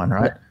 like, everyone,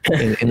 right?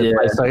 In the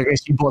place. So I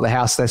guess you bought the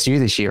house. That's you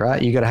this year, right?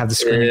 You got to have the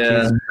screen.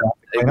 Yeah,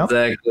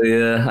 exactly.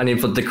 Yeah, I need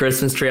to put the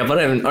Christmas tree up. I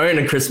don't even own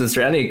a Christmas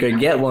tree. I need to go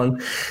get one.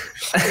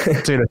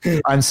 Dude,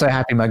 I'm so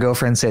happy. My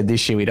girlfriend said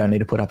this year we don't need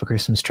to put up a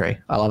Christmas tree.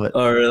 I love it.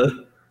 Oh, really?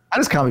 I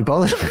just can't be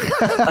bothered.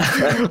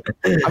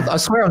 I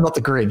swear I'm not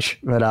the Grinch,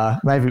 but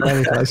maybe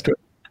close to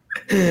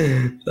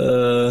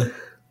it.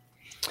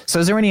 So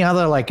is there any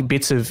other like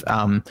bits of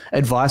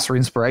advice or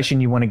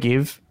inspiration you want to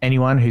give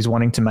anyone who's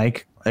wanting to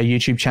make a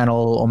YouTube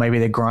channel, or maybe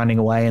they're grinding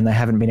away and they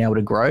haven't been able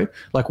to grow?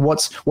 Like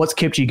what's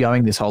kept you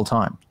going this whole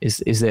time?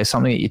 Is there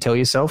something that you tell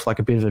yourself, like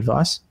a bit of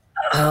advice?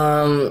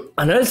 I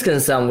know it's going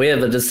to sound weird,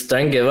 but just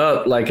don't give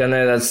up. Like, I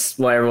know that's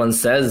what everyone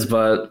says,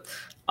 but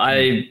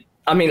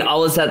I mean, I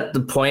was at the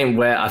point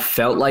where I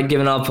felt like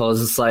giving up. I was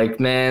just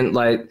like, man,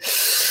 like,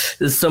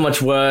 there's so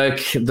much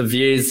work. The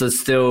views are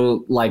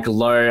still like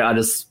low. I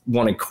just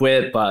want to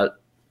quit.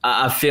 But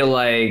I feel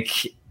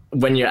like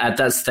when you're at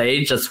that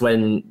stage, that's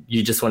when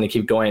you just want to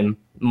keep going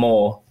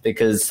more,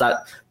 because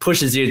that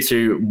pushes you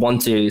to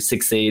want to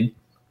succeed.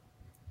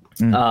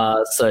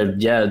 So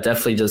yeah,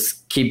 definitely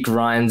just keep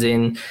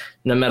grinding.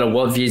 No matter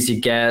what views you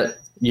get,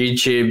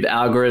 YouTube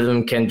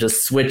algorithm can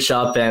just switch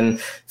up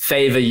and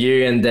favor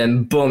you, and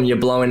then boom, you're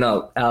blowing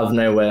up out of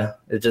nowhere.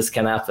 It just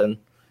can happen.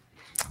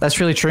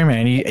 That's really true,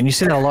 man. And you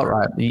see that a lot,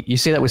 right? You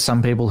see that with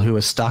some people who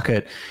are stuck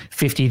at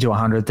 50 to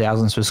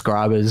 100,000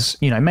 subscribers,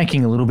 you know,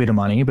 making a little bit of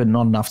money, but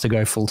not enough to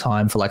go full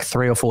time for like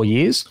 3 or 4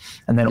 years.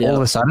 And then all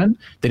of a sudden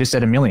they're just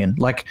at 1 million.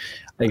 Like,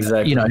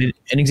 exactly. You know,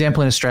 an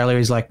example in Australia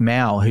is like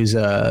Mal, who's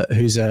a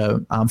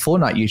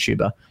Fortnite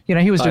YouTuber. You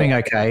know, he was doing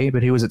okay,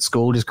 but he was at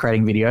school just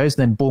creating videos.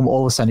 And then boom,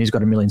 all of a sudden he's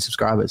got 1 million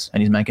subscribers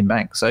and he's making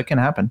bank. So it can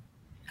happen.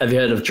 Have you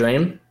heard of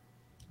Dream?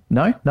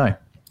 No.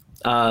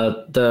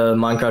 The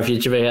Minecraft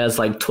YouTuber, he has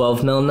like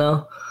 12 mil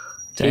now.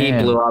 Damn.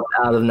 He blew up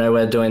out of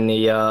nowhere doing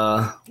the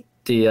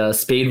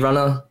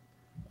speedrunner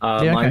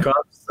Minecraft.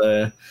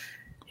 So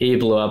he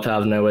blew up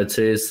out of nowhere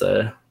too.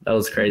 So that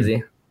was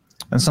crazy.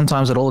 And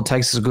sometimes all it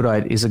takes is a good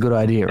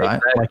idea, right?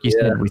 Exactly, like you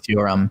said with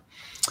your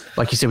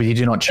with your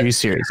Do Not Choose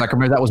series. Like I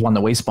remember that was one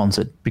that we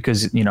sponsored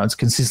because, you know, it's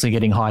consistently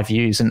getting high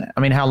views. And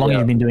I mean, how long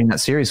have you been doing that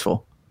series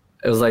for?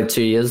 It was like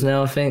 2 years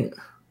now, I think.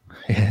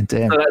 Yeah,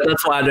 damn. So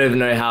that's why I don't even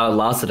know how it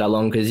lasted that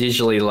long, because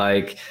usually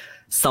like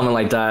something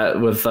like that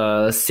with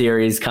a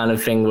series kind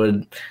of thing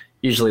would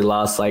usually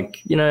last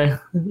like, you know,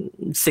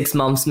 6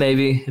 months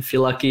maybe if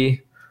you're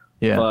lucky.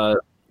 Yeah. But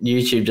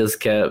YouTube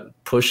just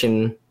kept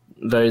pushing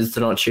those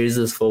Do Not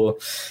Chooses for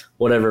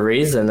whatever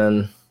reason,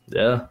 and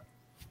yeah.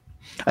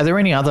 Are there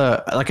any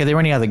other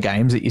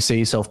games that you see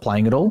yourself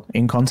playing at all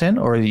in content,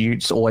 or are you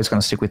just always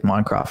going to stick with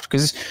Minecraft?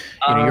 Because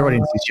you know, your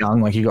audience is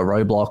young, like you got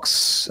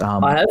Roblox.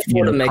 I have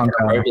thought of making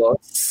a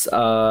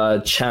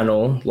Roblox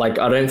channel. Like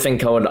I don't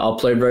think I would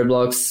upload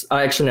Roblox.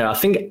 I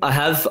think I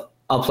have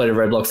uploaded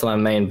Roblox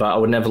on my main, but I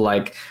would never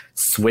like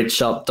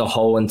switch up the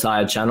whole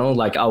entire channel.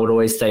 Like I would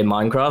always stay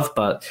Minecraft,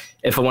 but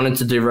if I wanted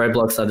to do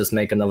Roblox, I'd just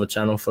make another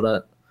channel for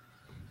that.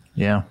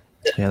 Yeah,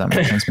 that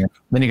makes sense, man.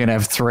 Then you're going to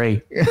have 3.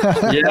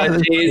 Yeah,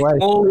 geez,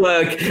 more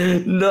work.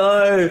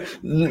 No.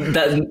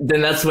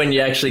 Then that's when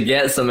you actually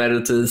get some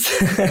editors.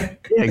 Yeah,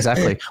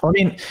 exactly. Well,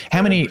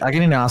 I mean, I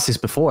didn't ask this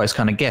before. I was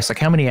kind of guess. Like,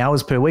 how many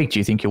hours per week do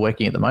you think you're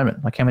working at the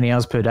moment? Like, how many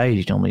hours per day do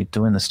you normally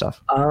doing this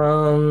stuff?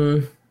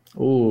 I'd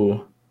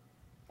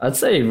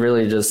say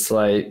really just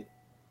like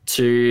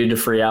 2 to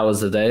 3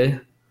 hours a day.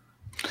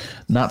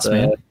 Nuts,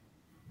 man.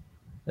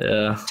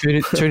 Yeah.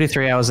 2 to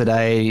 3 hours a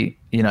day,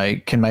 you know,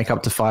 can make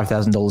up to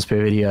 $5,000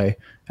 per video.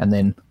 And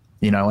then,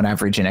 you know, on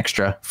average, an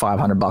extra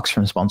 $500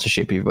 from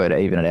sponsorship if you were to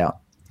even it out.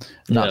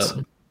 Nuts.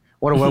 Yeah.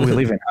 What a world we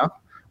live in, huh?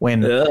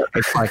 When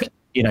it's like,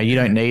 you know, you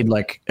don't need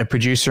like a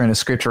producer and a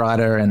script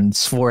writer and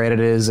 4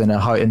 editors and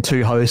and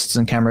 2 hosts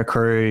and camera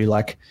crew.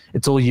 Like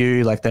it's all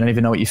you. Like they don't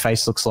even know what your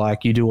face looks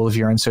like. You do all of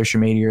your own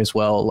social media as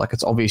well. Like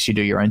it's obvious you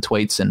do your own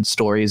tweets and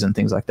stories and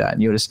things like that.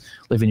 And you're just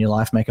living your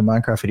life making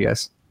Minecraft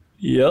videos.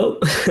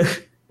 Yep.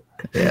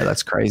 Yeah,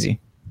 that's crazy.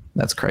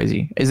 That's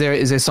crazy. Is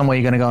there somewhere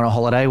you're going to go on a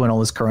holiday when all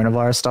this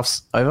coronavirus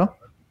stuff's over?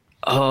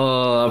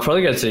 Oh, I'll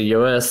probably go to the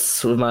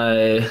US with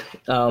my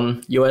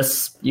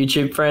US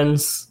YouTube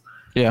friends.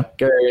 Yeah.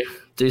 Go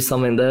do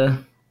something there.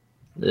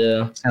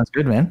 Yeah. Sounds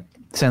good, man.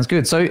 Sounds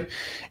good. So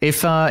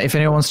if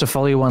anyone wants to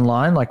follow you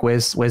online, like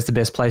where's the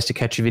best place to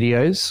catch your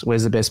videos?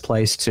 Where's the best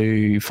place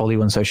to follow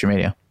you on social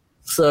media?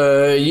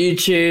 So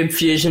YouTube,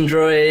 Fusion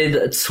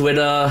Droid,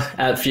 Twitter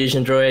at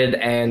Fusion Droid,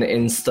 and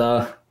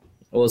Insta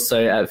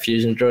also at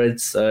Fusion Droid.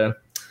 So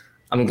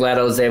I'm glad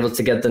I was able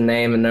to get the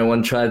name and no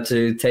one tried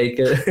to take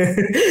it.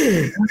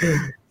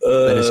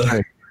 That is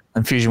true.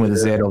 And Fusion with a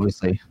Z,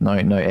 obviously, no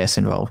S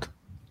involved.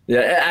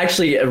 Yeah,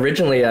 actually,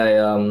 originally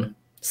I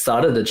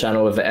started the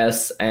channel with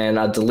S, and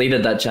I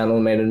deleted that channel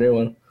and made a new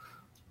one.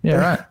 Yeah,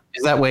 right.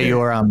 Is that where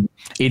your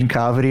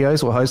in-car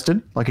videos were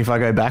hosted? Like, if I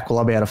go back, will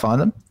I be able to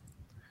find them?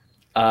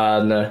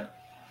 No.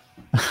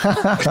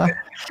 Yeah.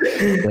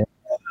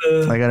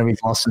 They're going to be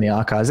lost in the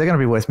archives. They're going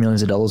to be worth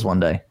millions of dollars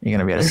one day. You're going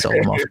to be able to sell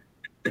them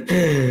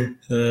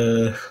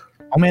off.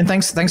 Oh man,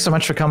 thanks so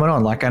much for coming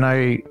on.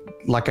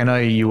 I know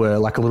you were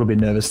like a little bit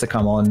nervous to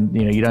come on.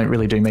 You know, you don't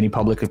really do many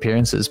public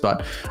appearances,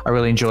 but I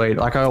really enjoyed,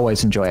 I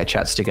always enjoy our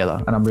chats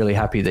together, and I'm really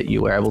happy that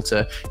you were able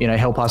to,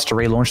 help us to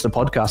relaunch the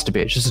podcast a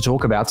bit, just to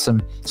talk about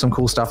some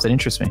cool stuff that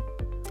interests me.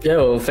 Yeah,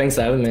 well, thanks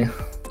for having me.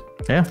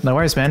 Yeah, no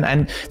worries, man.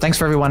 And thanks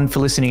for everyone for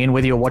listening in,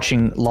 whether you're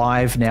watching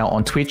live now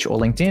on Twitch or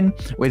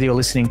LinkedIn, whether you're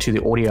listening to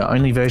the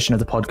audio-only version of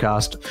the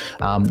podcast,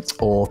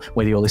 or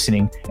whether you're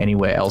listening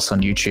anywhere else on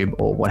YouTube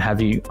or what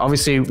have you.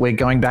 Obviously, we're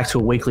going back to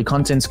a weekly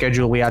content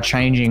schedule. We are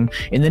changing.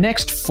 In the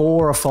next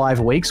 4 or 5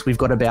 weeks, we've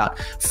got about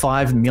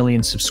 5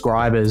 million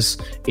subscribers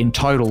in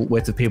total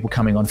worth of people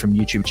coming on from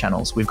YouTube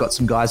channels. We've got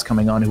some guys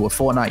coming on who are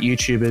Fortnite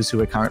YouTubers who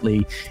are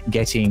currently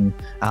getting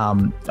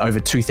over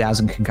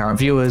 2,000 concurrent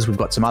viewers. We've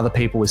got some other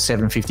people with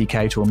 750K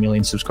to 1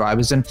 million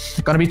subscribers, and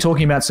going to be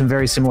talking about some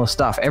very similar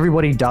stuff.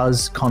 Everybody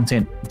does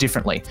content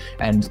differently,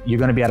 and you're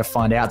going to be able to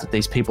find out that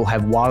these people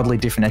have wildly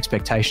different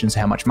expectations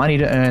how much money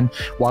to earn,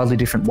 wildly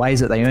different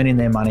ways that they earn in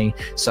their money.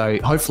 So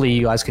hopefully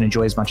you guys can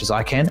enjoy as much as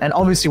I can. And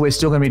obviously we're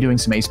still going to be doing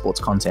some esports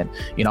content.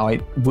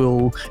 I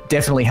will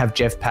definitely have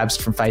Jeff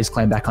Pabst from FaZe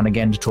Clan back on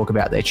again to talk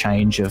about their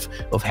change of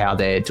how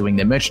they're doing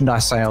their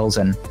merchandise sales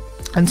and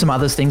some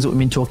other things that we've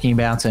been talking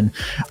about, and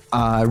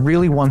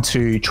really want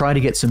to try to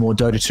get some more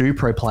Dota 2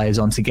 pro players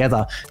on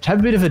together to have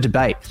a bit of a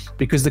debate,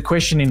 because the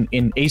question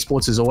in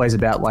esports is always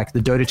about like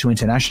the Dota 2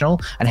 International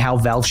and how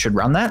Valve should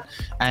run that.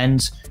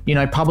 And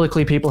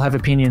publicly people have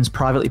opinions,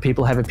 privately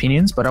people have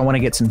opinions, but I want to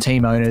get some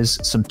team owners,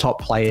 some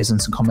top players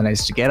and some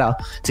commentators together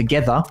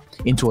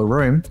into a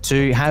room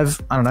to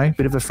have, a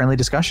bit of a friendly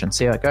discussion,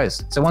 see how it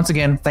goes. So once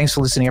again, thanks for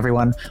listening,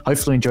 everyone.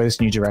 Hopefully enjoy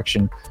this new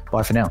direction.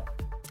 Bye for now.